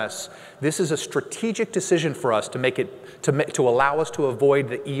premise, this is a strategic decision for us to allow us to avoid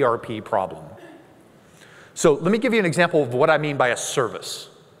the ERP problem. So let me give you an example of what I mean by a service,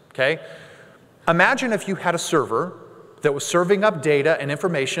 okay? Imagine if you had a server that was serving up data and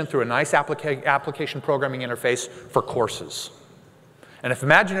information through a nice application programming interface for courses. And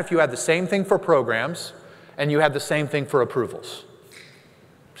imagine if you had the same thing for programs and you had the same thing for approvals.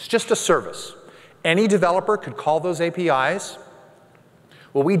 It's just a service. Any developer could call those APIs.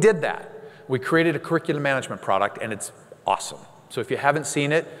 Well, we did that. We created a curriculum management product, and it's awesome. So if you haven't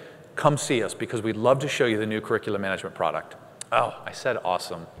seen it, come see us, because we'd love to show you the new curriculum management product. Oh, I said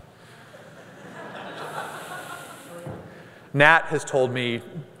awesome. Nat has told me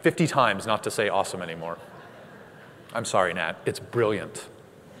 50 times not to say awesome anymore. I'm sorry, Nat. It's brilliant.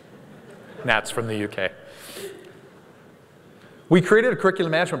 Nat's from the UK. We created a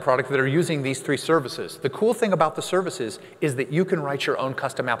curriculum management product that are using these 3 services. The cool thing about the services is that you can write your own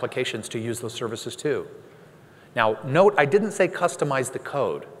custom applications to use those services too. Now, note, I didn't say customize the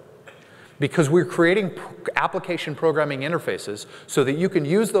code, because we're creating application programming interfaces so that you can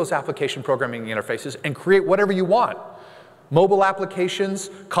use those application programming interfaces and create whatever you want. Mobile applications,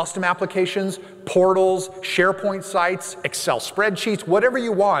 custom applications, portals, SharePoint sites, Excel spreadsheets, whatever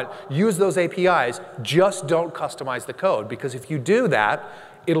you want, use those APIs. Just don't customize the code, because if you do that,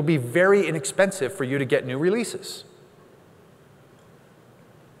 it'll be very inexpensive for you to get new releases.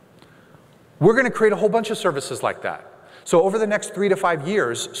 We're going to create a whole bunch of services like that. So over the next 3 to 5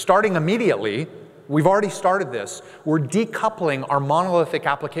 years, starting immediately, we've already started this, we're decoupling our monolithic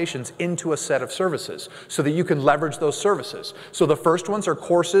applications into a set of services so that you can leverage those services. So the first ones are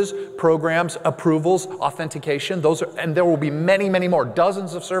courses, programs, approvals, authentication. And there will be many, many more,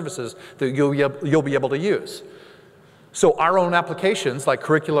 dozens of services that you'll be able to use. So our own applications, like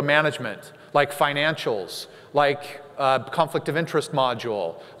curriculum management, like financials, like conflict of interest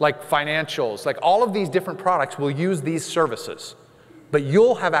module, like financials, like all of these different products will use these services. But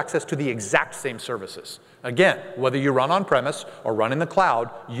you'll have access to the exact same services. Again, whether you run on-premise or run in the cloud,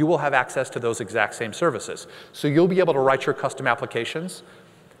 you will have access to those exact same services. So you'll be able to write your custom applications.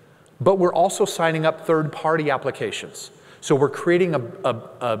 But we're also signing up third-party applications. So we're creating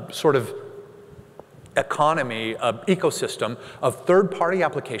a sort of economy, ecosystem of third-party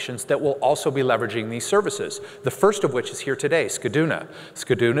applications that will also be leveraging these services. The first of which is here today, Skaduna.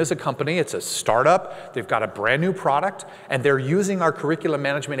 Skaduna is a company, it's a startup, they've got a brand new product, and they're using our curriculum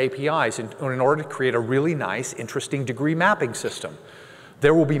management APIs in order to create a really nice, interesting degree mapping system.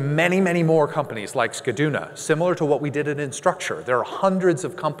 There will be many, many more companies like Skaduna, similar to what we did at Instructure. There are hundreds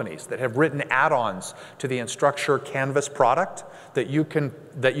of companies that have written add-ons to the Instructure Canvas product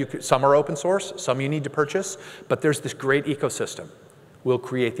that some are open source, some you need to purchase, but there's this great ecosystem. We'll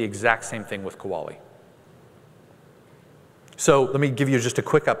create the exact same thing with Kuali. So let me give you just a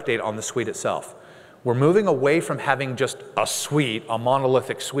quick update on the suite itself. We're moving away from having just a suite, a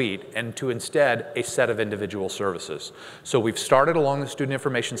monolithic suite, and to instead a set of individual services. So we've started along the student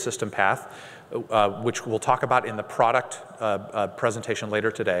information system path, which we'll talk about in the product presentation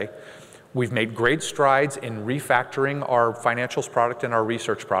later today. We've made great strides in refactoring our financials product and our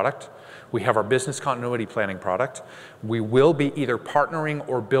research product. We have our business continuity planning product. We will be either partnering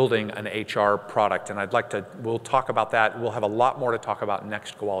or building an HR product, and we'll talk about that. We'll have a lot more to talk about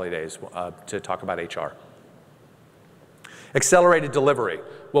next Kuali Days to talk about HR. Accelerated delivery.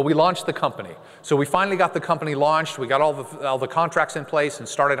 Well, we launched the company. So we finally got the company launched. We got all the contracts in place and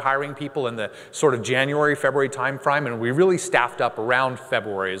started hiring people in the sort of January, February timeframe, and we really staffed up around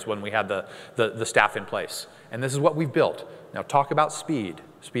February is when we had the staff in place. And this is what we've built. Now talk about speed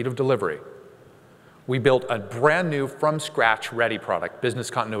of delivery. We built a brand new from scratch ready product, business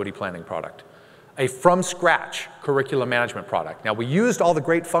continuity planning product. A from scratch curriculum management product. Now we used all the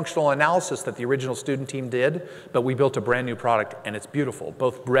great functional analysis that the original student team did, but we built a brand new product and it's beautiful,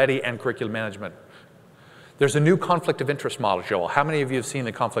 both ready and curriculum management. There's a new conflict of interest module. How many of you have seen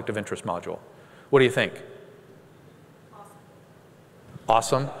the conflict of interest module? What do you think?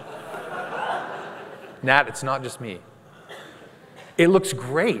 Awesome. Nat, it's not just me. It looks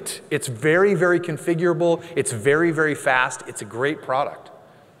great. It's very, very configurable. It's very, very fast. It's a great product.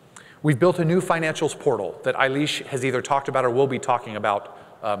 We've built a new financials portal that Eilish has either talked about or will be talking about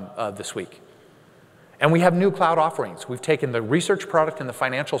this week. And we have new cloud offerings. We've taken the research product and the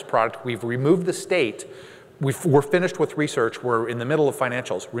financials product. We've removed the state. We're finished with research. We're in the middle of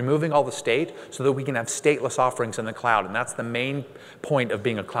financials, removing all the state so that we can have stateless offerings in the cloud. And that's the main point of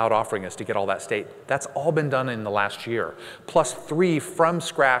being a cloud offering, is to get all that state. That's all been done in the last year, plus 3 from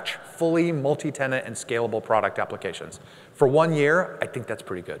scratch, fully multi-tenant and scalable product applications. For 1 year, I think that's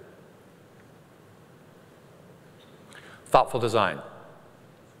pretty good. Thoughtful design.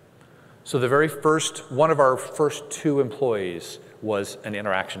 So the very first, one of our first 2 employees was an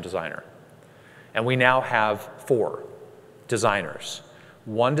interaction designer. And we now have 4 designers,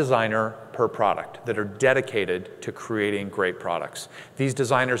 1 designer per product, that are dedicated to creating great products. These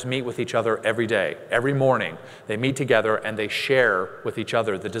designers meet with each other every day, every morning. They meet together and they share with each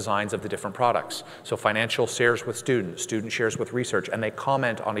other the designs of the different products. So financial shares with student shares with research, and they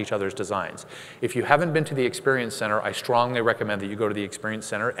comment on each other's designs. If you haven't been to the Experience Center, I strongly recommend that you go to the Experience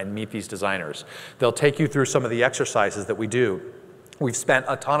Center and meet these designers. They'll take you through some of the exercises that we do. We've spent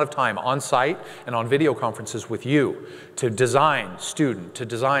a ton of time on site and on video conferences with you to design student, to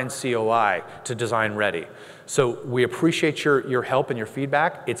design COI, to design ready. So we appreciate your help and your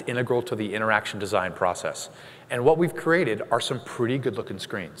feedback. It's integral to the interaction design process. And what we've created are some pretty good looking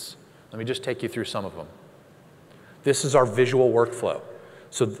screens. Let me just take you through some of them. This is our visual workflow.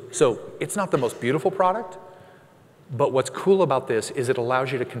 So it's not the most beautiful product, but what's cool about this is it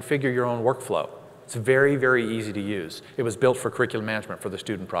allows you to configure your own workflow. It's very, very easy to use. It was built for curriculum management for the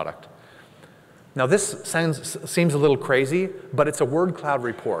student product. Now this seems a little crazy, but it's a word cloud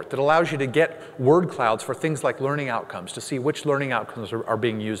report that allows you to get word clouds for things like learning outcomes, to see which learning outcomes are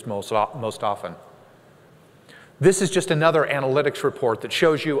being used most often. This is just another analytics report that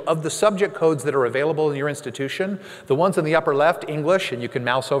shows you, of the subject codes that are available in your institution, the ones in the upper left, English, and you can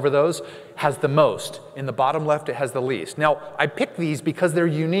mouse over those, has the most. In the bottom left, it has the least. Now, I picked these because they're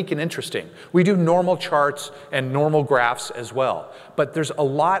unique and interesting. We do normal charts and normal graphs as well, but there's a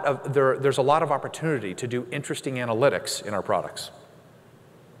lot of opportunity to do interesting analytics in our products.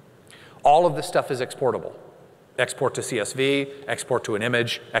 All of this stuff is exportable. Export to CSV, export to an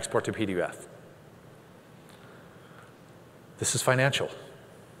image, export to PDF. This is financial.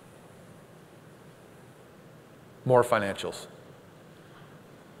 More financials.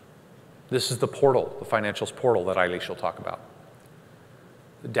 This is the portal, the financials portal that Eilish will talk about.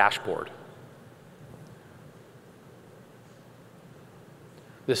 The dashboard.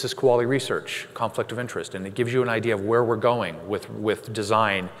 This is Kuali Research, conflict of interest, and it gives you an idea of where we're going with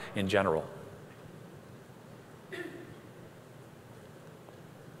design in general.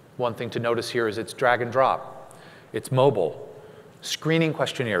 One thing to notice here is it's drag and drop. It's mobile. Screening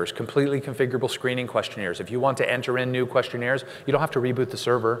questionnaires, completely configurable screening questionnaires. If you want to enter in new questionnaires, you don't have to reboot the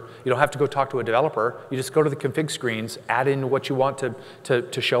server. You don't have to go talk to a developer. You just go to the config screens, add in what you want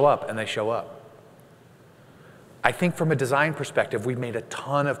to show up, and they show up. I think from a design perspective, we've made a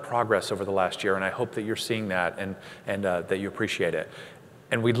ton of progress over the last year, and I hope that you're seeing that and that you appreciate it.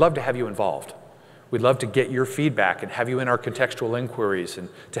 And we'd love to have you involved. We'd love to get your feedback and have you in our contextual inquiries and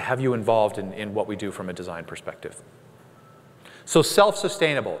to have you involved in what we do from a design perspective. So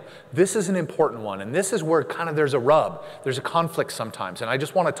self-sustainable, this is an important one, and this is where kind of there's a rub, there's a conflict sometimes, and I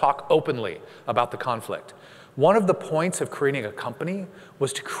just want to talk openly about the conflict. One of the points of creating a company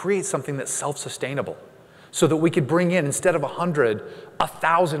was to create something that's self-sustainable, so that we could bring in, instead of 100,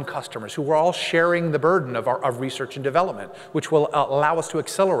 1,000 customers who were all sharing the burden of research and development, which will allow us to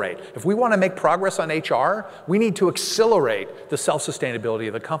accelerate. If we want to make progress on HR, we need to accelerate the self-sustainability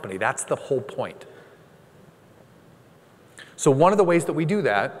of the company. That's the whole point. So one of the ways that we do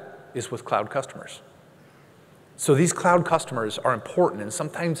that is with cloud customers. So these cloud customers are important, and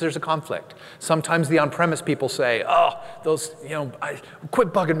sometimes there's a conflict. Sometimes the on-premise people say, oh, those,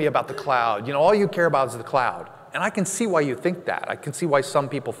 quit bugging me about the cloud. All you care about is the cloud. And I can see why you think that. I can see why some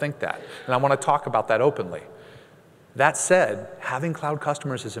people think that. And I want to talk about that openly. That said, having cloud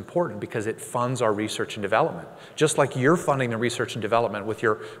customers is important because it funds our research and development. Just like you're funding the research and development with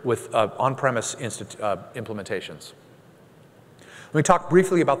on-premise implementations. Let me talk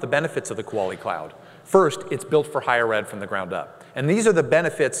briefly about the benefits of the Kuali Cloud. First, it's built for higher ed from the ground up. And these are the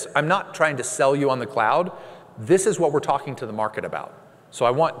benefits. I'm not trying to sell you on the cloud. This is what we're talking to the market about. So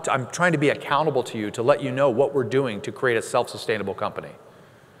I'm trying to be accountable to you to let you know what we're doing to create a self-sustainable company.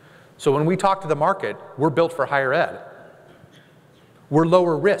 So when we talk to the market, we're built for higher ed. We're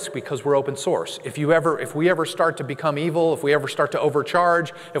lower risk because we're open source. If we ever start to become evil, if we ever start to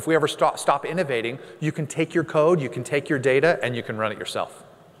overcharge, if we ever stop innovating, you can take your code, you can take your data, and you can run it yourself.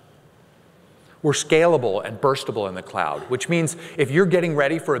 We're scalable and burstable in the cloud, which means if you're getting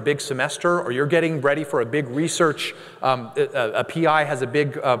ready for a big semester or you're getting ready for a big research, a PI has a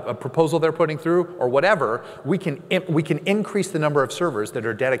big a proposal they're putting through, or whatever, we can increase the number of servers that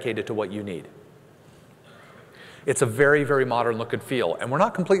are dedicated to what you need. It's a very, very modern look and feel, and we're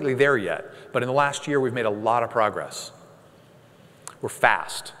not completely there yet, but in the last year we've made a lot of progress. We're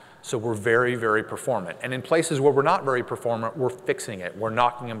fast, so we're very, very performant. And in places where we're not very performant, we're fixing it. We're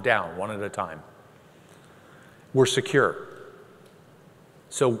knocking them down one at a time. We're secure.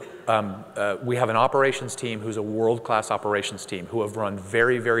 So we have an operations team who's a world-class operations team who have run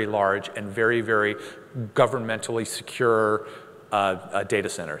very, very large and very, very governmentally secure data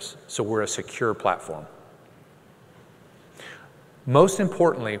centers. So we're a secure platform. Most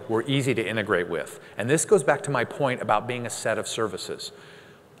importantly, we're easy to integrate with. And this goes back to my point about being a set of services.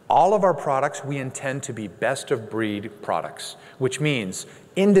 All of our products, we intend to be best-of-breed products, which means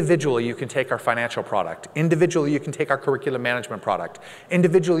individually you can take our financial product, individually you can take our curriculum management product,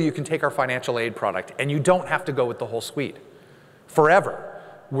 individually you can take our financial aid product, and you don't have to go with the whole suite forever.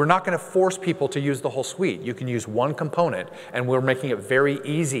 We're not going to force people to use the whole suite. You can use one component, and we're making it very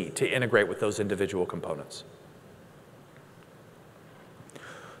easy to integrate with those individual components.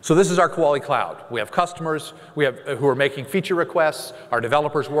 So this is our Kuali Cloud. We have customers who are making feature requests, our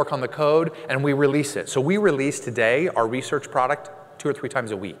developers work on the code, and we release it. So we release today our research product 2 or 3 times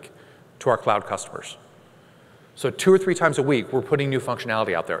a week to our cloud customers. So 2 or 3 times a week, we're putting new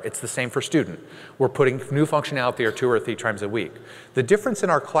functionality out there. It's the same for student. We're putting new functionality there 2 or 3 times a week. The difference in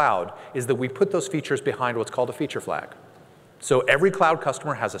our cloud is that we put those features behind what's called a feature flag. So every cloud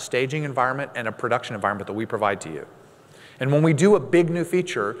customer has a staging environment and a production environment that we provide to you. And when we do a big new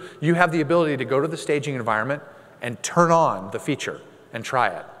feature, you have the ability to go to the staging environment and turn on the feature and try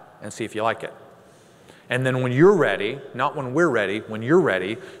it and see if you like it. And then when you're ready, not when we're ready, when you're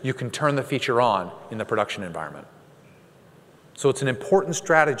ready, you can turn the feature on in the production environment. So it's an important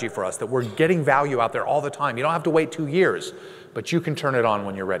strategy for us that we're getting value out there all the time. You don't have to wait 2 years, but you can turn it on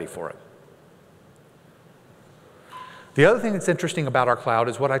when you're ready for it. The other thing that's interesting about our cloud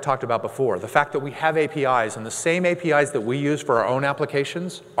is what I talked about before, the fact that we have APIs, and the same APIs that we use for our own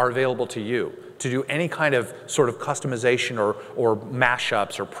applications are available to you to do any kind of sort of customization or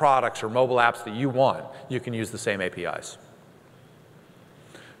mashups or products or mobile apps that you want. You can use the same APIs.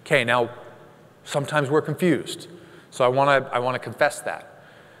 Okay, now sometimes we're confused, so I want to confess that.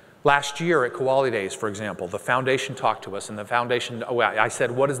 Last year at Kuali Days, for example, the foundation talked to us, and the foundation, I said,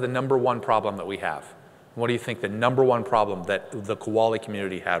 what is the #1 problem that we have? What do you think the #1 problem that the Kuali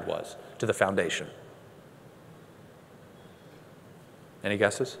community had was to the foundation? Any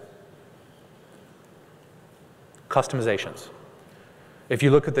guesses? Customizations. If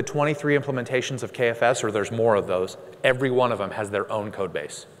you look at the 23 implementations of KFS, or there's more of those, every one of them has their own code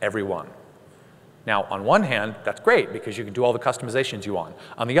base, every one. Now, on one hand, that's great because you can do all the customizations you want.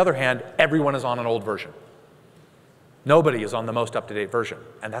 On the other hand, everyone is on an old version. Nobody is on the most up-to-date version,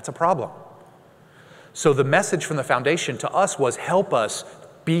 and that's a problem. So the message from the foundation to us was help us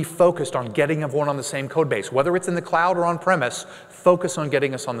be focused on getting everyone on the same code base. Whether it's in the cloud or on-premise, focus on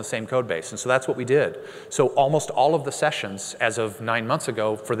getting us on the same code base. And so that's what we did. So almost all of the sessions as of 9 months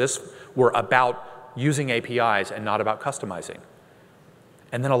ago for this were about using APIs and not about customizing.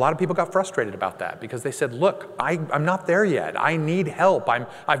 And then a lot of people got frustrated about that because they said, look, I'm not there yet. I need help.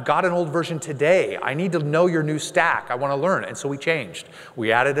 I've got an old version today. I need to know your new stack. I want to learn. And so we changed.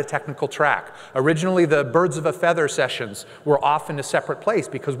 We added a technical track. Originally, the birds of a feather sessions were off in a separate place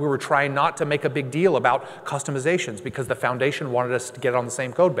because we were trying not to make a big deal about customizations because the foundation wanted us to get on the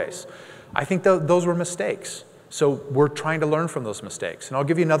same code base. I think those were mistakes. So we're trying to learn from those mistakes. And I'll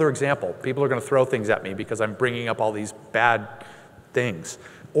give you another example. People are going to throw things at me because I'm bringing up all these bad things.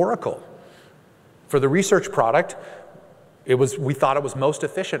 Oracle. For the research product, we thought it was most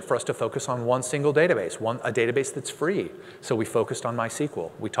efficient for us to focus on one single database, a database that's free. So we focused on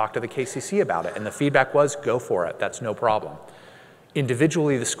MySQL. We talked to the KCC about it, and the feedback was, go for it. That's no problem.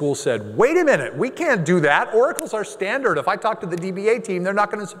 Individually, the school said, wait a minute, we can't do that. Oracle's our standard. If I talk to the DBA team, they're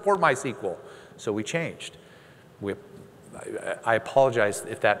not going to support MySQL. So we changed. I apologize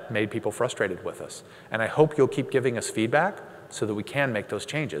if that made people frustrated with us. And I hope you'll keep giving us feedback so that we can make those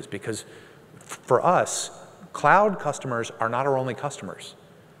changes, because for us, cloud customers are not our only customers.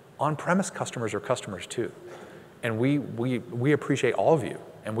 On-premise customers are customers too. And we appreciate all of you,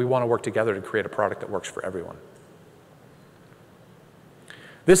 and we want to work together to create a product that works for everyone.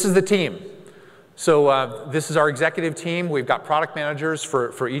 This is the team. So this is our executive team. We've got product managers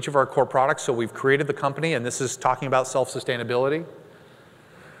for each of our core products. So we've created the company, and this is talking about self-sustainability.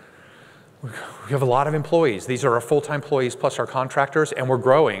 We have a lot of employees. These are our full-time employees plus our contractors, and we're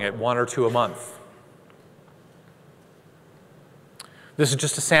growing at 1 or 2 a month. This is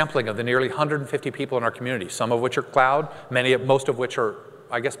just a sampling of the nearly 150 people in our community, some of which are cloud, most of which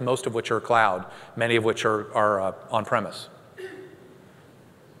are cloud, many of which are on-premise.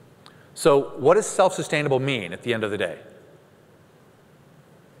 So what does self-sustainable mean at the end of the day?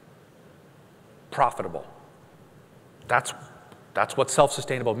 Profitable. That's what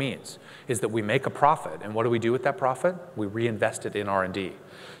self-sustainable means, is that we make a profit. And what do we do with that profit? We reinvest it in R&D.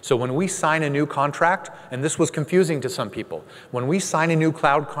 So when we sign a new contract, and this was confusing to some people, when we sign a new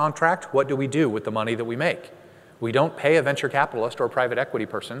cloud contract, what do we do with the money that we make? We don't pay a venture capitalist or a private equity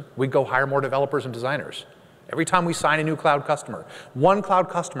person. We go hire more developers and designers. Every time we sign a new cloud customer, one cloud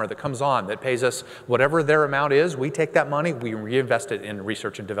customer that comes on that pays us whatever their amount is, we take that money, we reinvest it in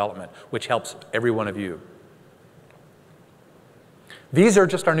research and development, which helps every one of you. These are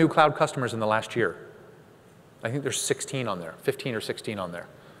just our new cloud customers in the last year. I think there's 16 on there, 15 or 16 on there.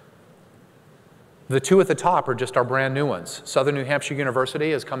 The 2 at the top are just our brand new ones. Southern New Hampshire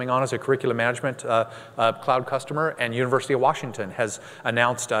University is coming on as a curriculum management cloud customer, and University of Washington has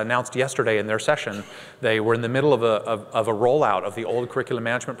announced yesterday in their session, they were in the middle of a rollout of the old curriculum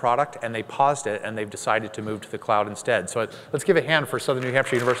management product, and they paused it, and they've decided to move to the cloud instead. So let's give a hand for Southern New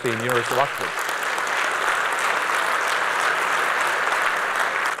Hampshire University and University of Washington.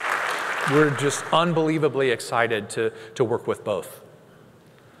 We're just unbelievably excited to work with both.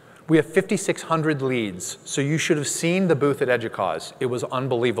 We have 5,600 leads, so you should have seen the booth at EDUCAUSE. It was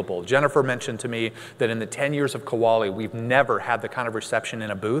unbelievable. Jennifer mentioned to me that in the 10 years of Kuali, we've never had the kind of reception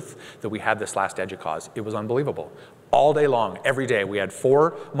in a booth that we had this last EDUCAUSE. It was unbelievable. All day long, every day, we had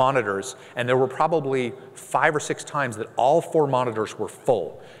 4 monitors, and there were probably 5 or 6 times that all 4 monitors were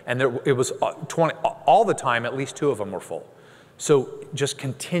full. And it was all the time, at least 2 of them were full. So just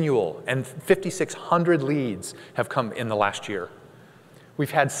continual, and 5,600 leads have come in the last year.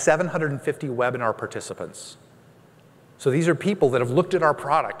 We've had 750 webinar participants. So these are people that have looked at our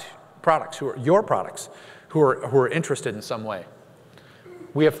products who are your products, who are interested in some way.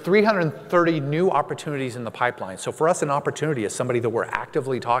 We have 330 new opportunities in the pipeline. So for us, an opportunity is somebody that we're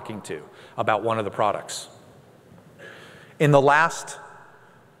actively talking to about one of the products.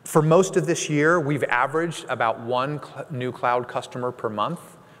 For most of this year, we've averaged about 1 new cloud customer per month.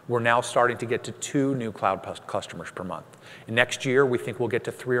 We're now starting to get to 2 new cloud customers per month. And next year, we think we'll get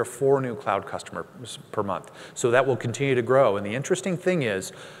to 3 or 4 new cloud customers per month. So that will continue to grow. And the interesting thing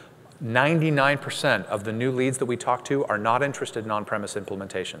is, 99% of the new leads that we talk to are not interested in on-premise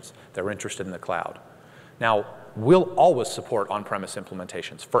implementations. They're interested in the cloud. Now, we'll always support on-premise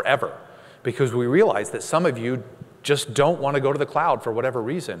implementations forever, because we realize that some of you just don't want to go to the cloud for whatever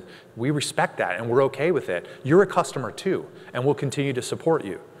reason. We respect that, and we're okay with it. You're a customer too, and we'll continue to support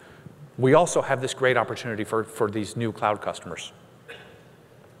you. We also have this great opportunity for these new cloud customers.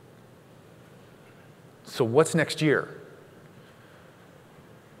 So what's next year?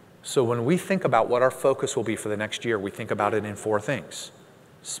 So when we think about what our focus will be for the next year, we think about it in 4 things: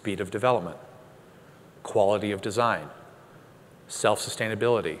 speed of development, quality of design,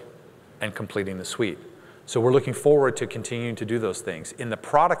 self-sustainability, and completing the suite. So we're looking forward to continuing to do those things. In the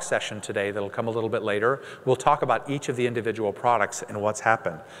product session today, that'll come a little bit later, we'll talk about each of the individual products and what's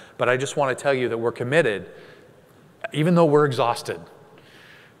happened. But I just want to tell you that we're committed, even though we're exhausted.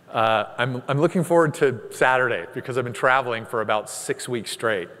 I'm looking forward to Saturday, because I've been traveling for about 6 weeks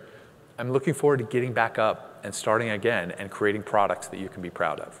straight. I'm looking forward to getting back up and starting again and creating products that you can be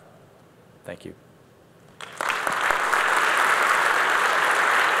proud of. Thank you.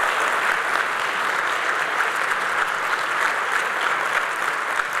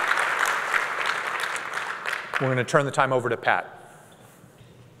 We're going to turn the time over to Pat.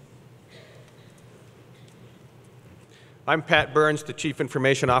 I'm Pat Burns, the Chief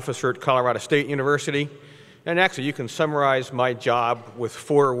Information Officer at Colorado State University. And actually, you can summarize my job with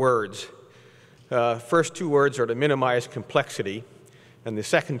 4 words. First 2 words are to minimize complexity. And the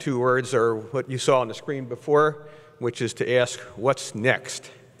second 2 words are what you saw on the screen before, which is to ask, what's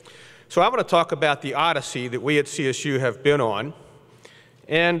next? So I'm going to talk about the odyssey that we at CSU have been on,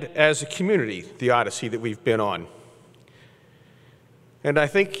 and as a community, the odyssey that we've been on. And I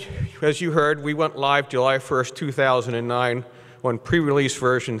think, as you heard, we went live July 1st, 2009 on pre-release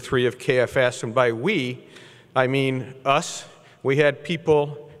version 3 of KFS, and by we, I mean us. We had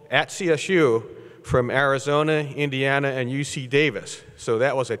people at CSU from Arizona, Indiana, and UC Davis. So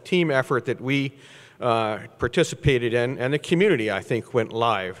that was a team effort that we participated in, and the community, I think, went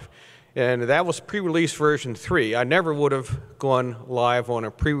live. And that was pre-release version 3. I never would have gone live on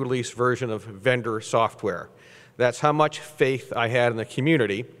a pre-release version of vendor software. That's how much faith I had in the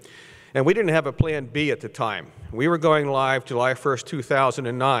community. And we didn't have a plan B at the time. We were going live July 1st,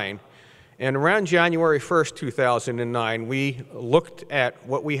 2009. And around January 1st, 2009, we looked at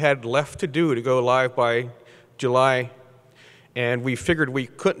what we had left to do to go live by July, and we figured we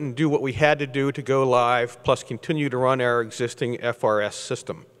couldn't do what we had to do to go live, plus continue to run our existing FRS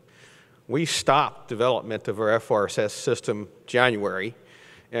system. We stopped development of our FRS system January,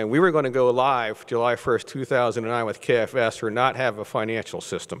 and we were going to go live July 1st, 2009 with KFS or not have a financial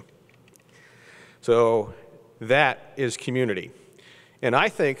system. So that is community. And I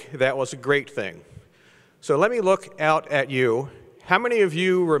think that was a great thing. So let me look out at you. How many of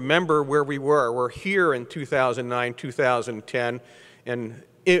you remember where we were? We're here in 2009, 2010,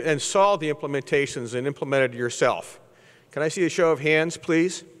 and saw the implementations and implemented yourself. Can I see a show of hands,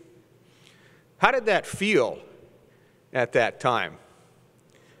 please? How did that feel at that time?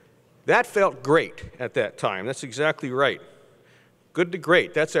 That felt great at that time. That's exactly right. Good to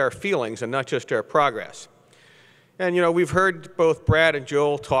great. That's our feelings and not just our progress. And you know, we've heard both Brad and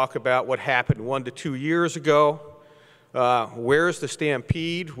Joel talk about what happened 1 to 2 years ago. Where's the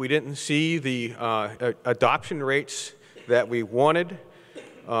stampede? We didn't see the adoption rates that we wanted.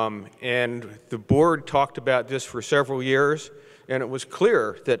 And the board talked about this for several years, and it was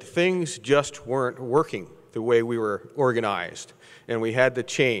clear that things just weren't working the way we were organized, and we had to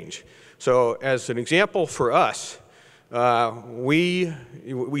change. So as an example for us, we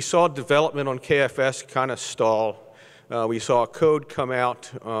saw development on KFS kind of stall. We saw code come out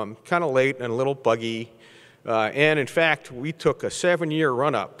kind of late and a little buggy. And in fact, we took a 7-year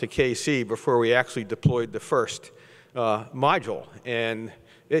run-up to KC before we actually deployed the first module. And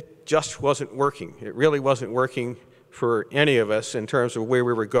it just wasn't working. It really wasn't working for any of us in terms of where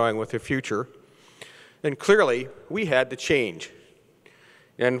we were going with the future. And clearly, we had to change.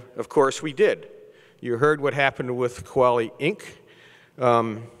 And of course, we did. You heard what happened with Kuali Inc.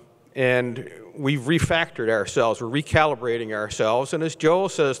 And we've refactored ourselves. We're recalibrating ourselves. And as Joel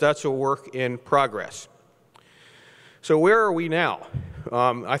says, that's a work in progress. So where are we now?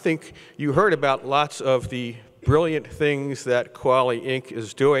 I think you heard about lots of the brilliant things that Kuali Inc.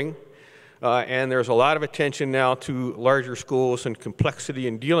 is doing. And there's a lot of attention now to larger schools and complexity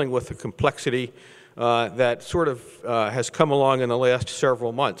and dealing with the complexity that sort of has come along in the last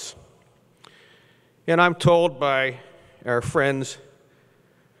several months. And I'm told by our friends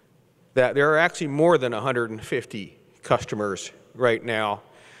that there are actually more than 150 customers right now.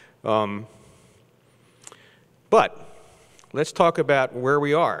 But let's talk about where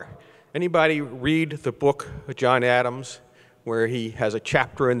we are. Anybody read the book of John Adams where he has a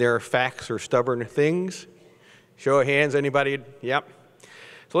chapter in there, Facts or Stubborn Things? Show of hands, anybody? Yep.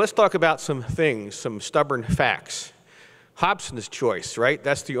 So let's talk about some things, some stubborn facts. Hobson's choice, right?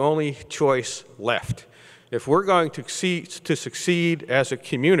 That's the only choice left. If we're going to succeed as a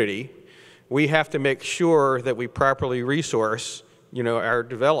community, we have to make sure that we properly resource, our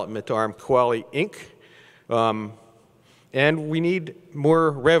development arm, Kuali Inc. And we need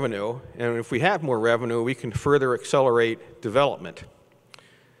more revenue, and if we have more revenue, we can further accelerate development.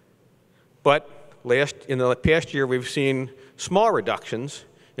 But in the past year, we've seen small reductions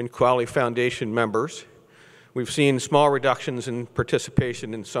in Kuali Foundation members. We've seen small reductions in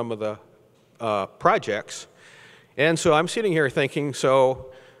participation in some of the projects. And so I'm sitting here thinking,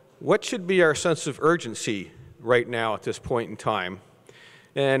 so what should be our sense of urgency right now at this point in time?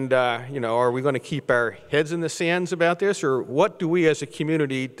 And, are we going to keep our heads in the sands about this, or what do we as a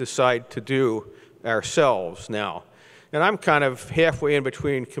community decide to do ourselves now? And I'm kind of halfway in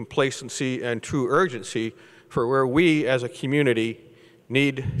between complacency and true urgency for where we as a community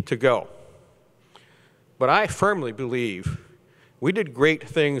need to go. But I firmly believe we did great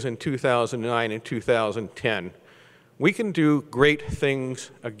things in 2009 and 2010. We can do great things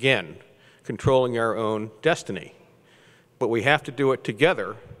again, controlling our own destiny. But we have to do it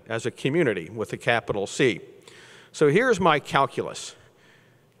together as a community with a capital C. So here's my calculus.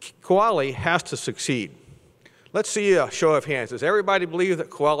 Kuali has to succeed. Let's see a show of hands. Does everybody believe that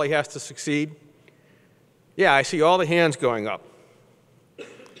Kuali has to succeed? Yeah, I see all the hands going up.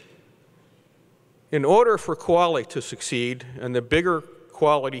 In order for Kuali to succeed and the bigger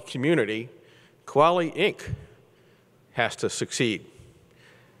quality community, Kuali Inc. has to succeed.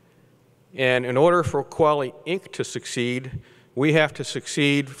 And in order for Kuali Inc. to succeed, we have to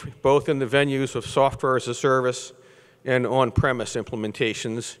succeed both in the venues of software as a service and on-premise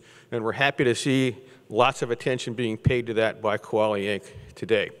implementations. And we're happy to see lots of attention being paid to that by Kuali Inc.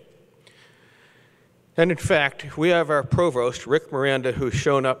 today. And in fact, we have our provost, Rick Miranda, who's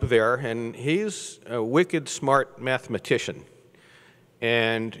shown up there, and he's a wicked smart mathematician.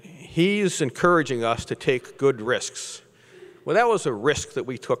 And he's encouraging us to take good risks. Well, that was a risk that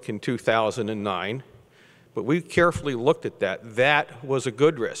we took in 2009, but we carefully looked at that. That was a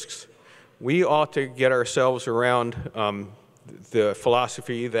good risk. We ought to get ourselves around the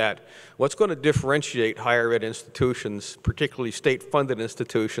philosophy that what's going to differentiate higher ed institutions, particularly state-funded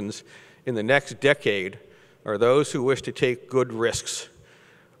institutions, in the next decade are those who wish to take good risks.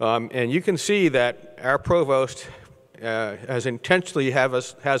 And you can see that our provost has intentionally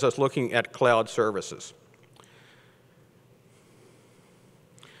has us looking at cloud services.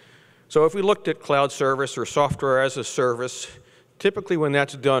 So if we looked at cloud service or software as a service, typically when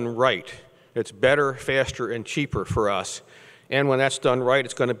that's done right, it's better, faster, and cheaper for us. And when that's done right,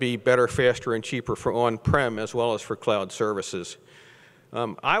 it's going to be better, faster, and cheaper for on-prem as well as for cloud services.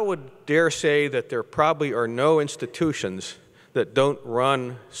 I would dare say that there probably are no institutions that don't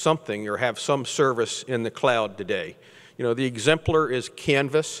run something or have some service in the cloud today. You know, the exemplar is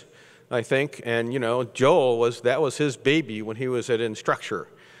Canvas, I think, and you know, Joel that was his baby when he was at Instructure.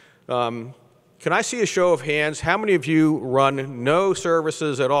 Can I see a show of hands? How many of you run no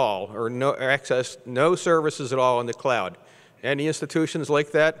services at all or access no services at all in the cloud? Any institutions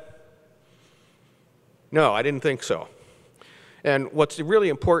like that? No, I didn't think so. And what's really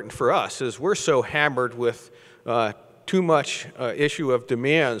important for us is we're so hammered with too much issue of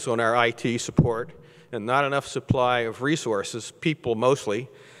demands on our IT support and not enough supply of resources, people mostly,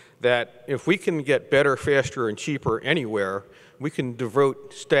 that if we can get better, faster, and cheaper anywhere, we can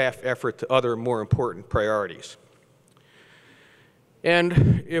devote staff effort to other more important priorities.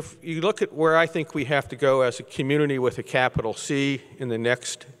 And if you look at where I think we have to go as a community with a capital C in the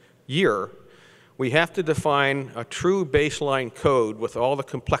next year, we have to define a true baseline code with all the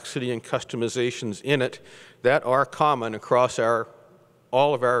complexity and customizations in it that are common across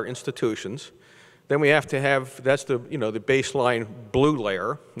all of our institutions. Then we have to have, that's the baseline blue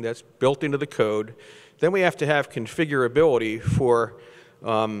layer that's built into the code. Then we have to have configurability for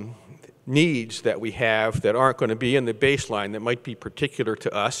needs that we have that aren't going to be in the baseline that might be particular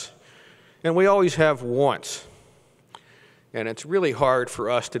to us. And we always have wants. And it's really hard for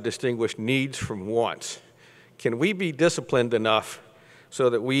us to distinguish needs from wants. Can we be disciplined enough so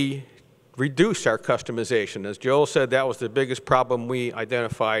that we reduce our customization? As Joel said, that was the biggest problem we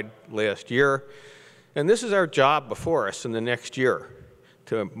identified last year. And this is our job before us in the next year,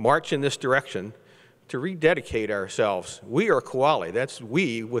 to march in this direction, to rededicate ourselves. We are Kuali. That's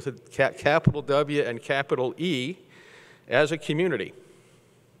we with a capital W and capital E as a community.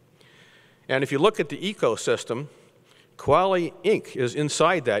 And if you look at the ecosystem, Kuali Inc. is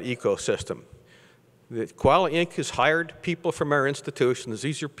inside that ecosystem. Kuali Inc. has hired people from our institutions.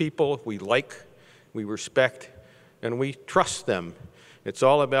 These are people we like, we respect, and we trust them. It's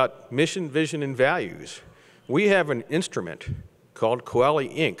all about mission, vision, and values. We have an instrument called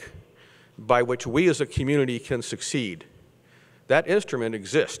Kuali Inc. by which we as a community can succeed. That instrument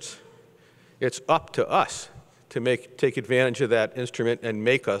exists. It's up to us to take advantage of that instrument and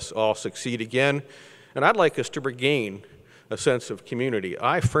make us all succeed again. And I'd like us to regain a sense of community.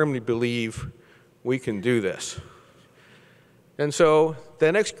 I firmly believe we can do this. And so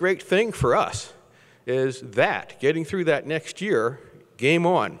the next great thing for us is that, getting through that next year, game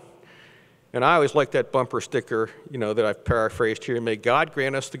on. And I always like that bumper sticker, that I've paraphrased here. May God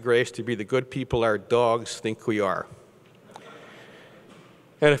grant us the grace to be the good people our dogs think we are.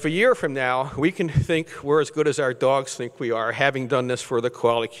 And if a year from now we can think we're as good as our dogs think we are, having done this for the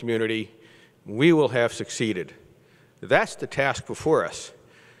Kuali community, we will have succeeded. That's the task before us.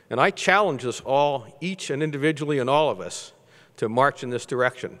 And I challenge us all, each and individually and all of us, to march in this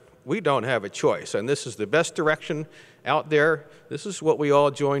direction. We don't have a choice, and this is the best direction out there. This is what we all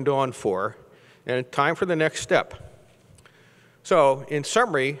joined on for, and time for the next step. So, in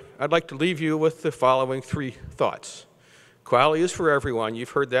summary, I'd like to leave you with the following 3 thoughts. Kuali is for everyone. You've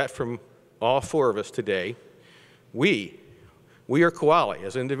heard that from all 4 of us today. We are Kuali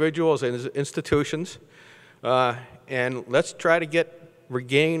as individuals and as institutions, and let's try to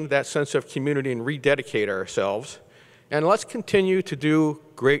regain that sense of community and rededicate ourselves. And let's continue to do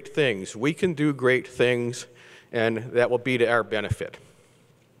great things. We can do great things, and that will be to our benefit.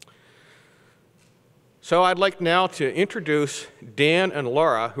 So I'd like now to introduce Dan and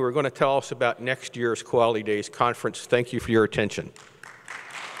Laura, who are going to tell us about next year's Kuali Days conference. Thank you for your attention.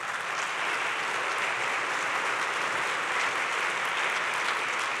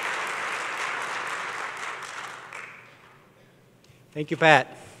 Thank you,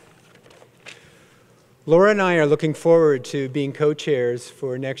 Pat. Laura and I are looking forward to being co-chairs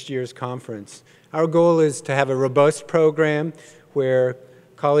for next year's conference. Our goal is to have a robust program where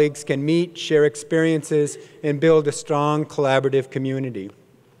colleagues can meet, share experiences, and build a strong collaborative community.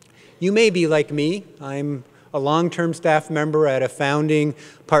 You may be like me. I'm a long-term staff member at a founding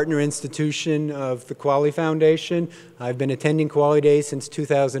partner institution of the Kuali Foundation. I've been attending Kuali Days since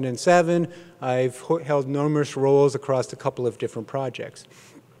 2007. I've held numerous roles across a couple of different projects.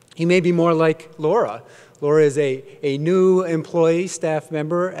 You may be more like Laura. Laura is a new employee, staff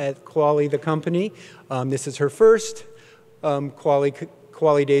member at Kuali, the company. This is her first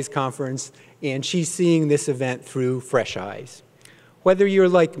Kuali Days conference, and she's seeing this event through fresh eyes. Whether you're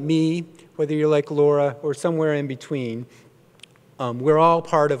like me, whether you're like Laura, or somewhere in between, we're all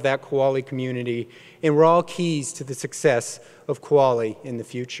part of that Kuali community, and we're all keys to the success of Kuali in the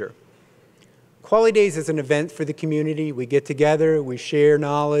future. Kuali Days is an event for the community. We get together, we share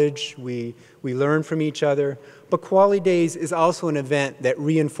knowledge, we learn from each other. But Kuali Days is also an event that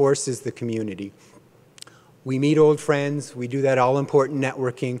reinforces the community. We meet old friends, we do that all-important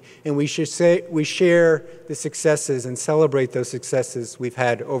networking, and we share the successes and celebrate those successes we've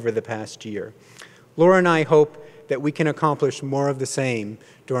had over the past year. Laura and I hope that we can accomplish more of the same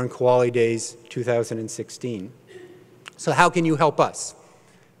during Kuali Days 2016. So how can you help us?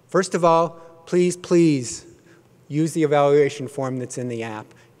 First of all, please use the evaluation form that's in the app.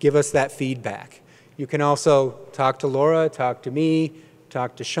 Give us that feedback. You can also talk to Laura, talk to me,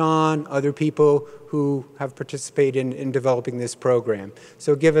 talk to Sean, other people who have participated in developing this program.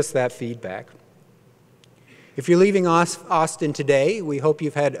 So give us that feedback. If you're leaving Austin today, we hope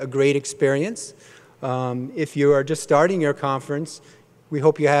you've had a great experience. If you are just starting your conference, we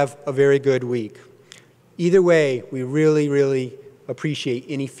hope you have a very good week. Either way, we really appreciate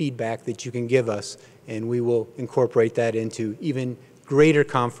any feedback that you can give us, and we will incorporate that into even greater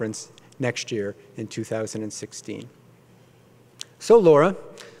conference next year in 2016. So Laura,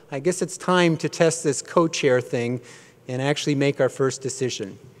 I guess it's time to test this co-chair thing and actually make our first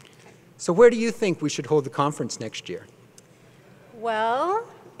decision. So where do you think we should hold the conference next year? Well,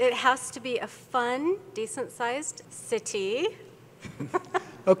 it has to be a fun, decent-sized city.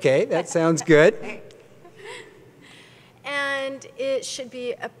 Okay, that sounds good. And it should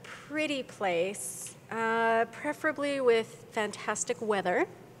be a pretty place, preferably with fantastic weather.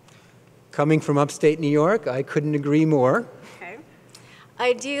 Coming from upstate New York, I couldn't agree more. Okay.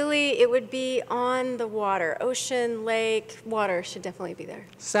 Ideally, it would be on the water. Ocean, lake, water should definitely be there.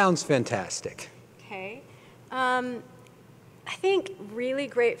 Sounds fantastic. Okay. I think really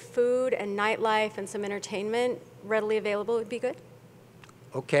great food and nightlife and some entertainment readily available would be good.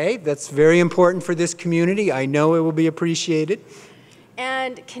 Okay, that's very important for this community. I know it will be appreciated.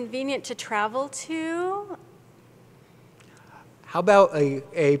 And convenient to travel to. How about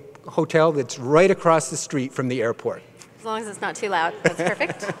a hotel that's right across the street from the airport? As long as it's not too loud, that's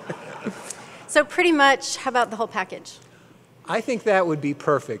perfect. So pretty much, how about the whole package? I think that would be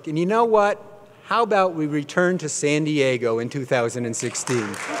perfect. And you know what? How about we return to San Diego in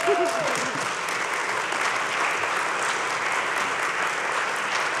 2016?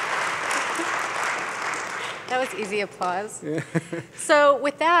 That was easy applause. So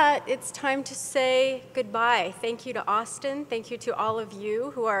with that, it's time to say goodbye. Thank you to Austin. Thank you to all of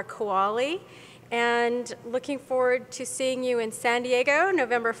you who are Kuali. And looking forward to seeing you in San Diego,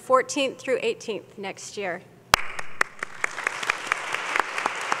 November 14th through 18th next year.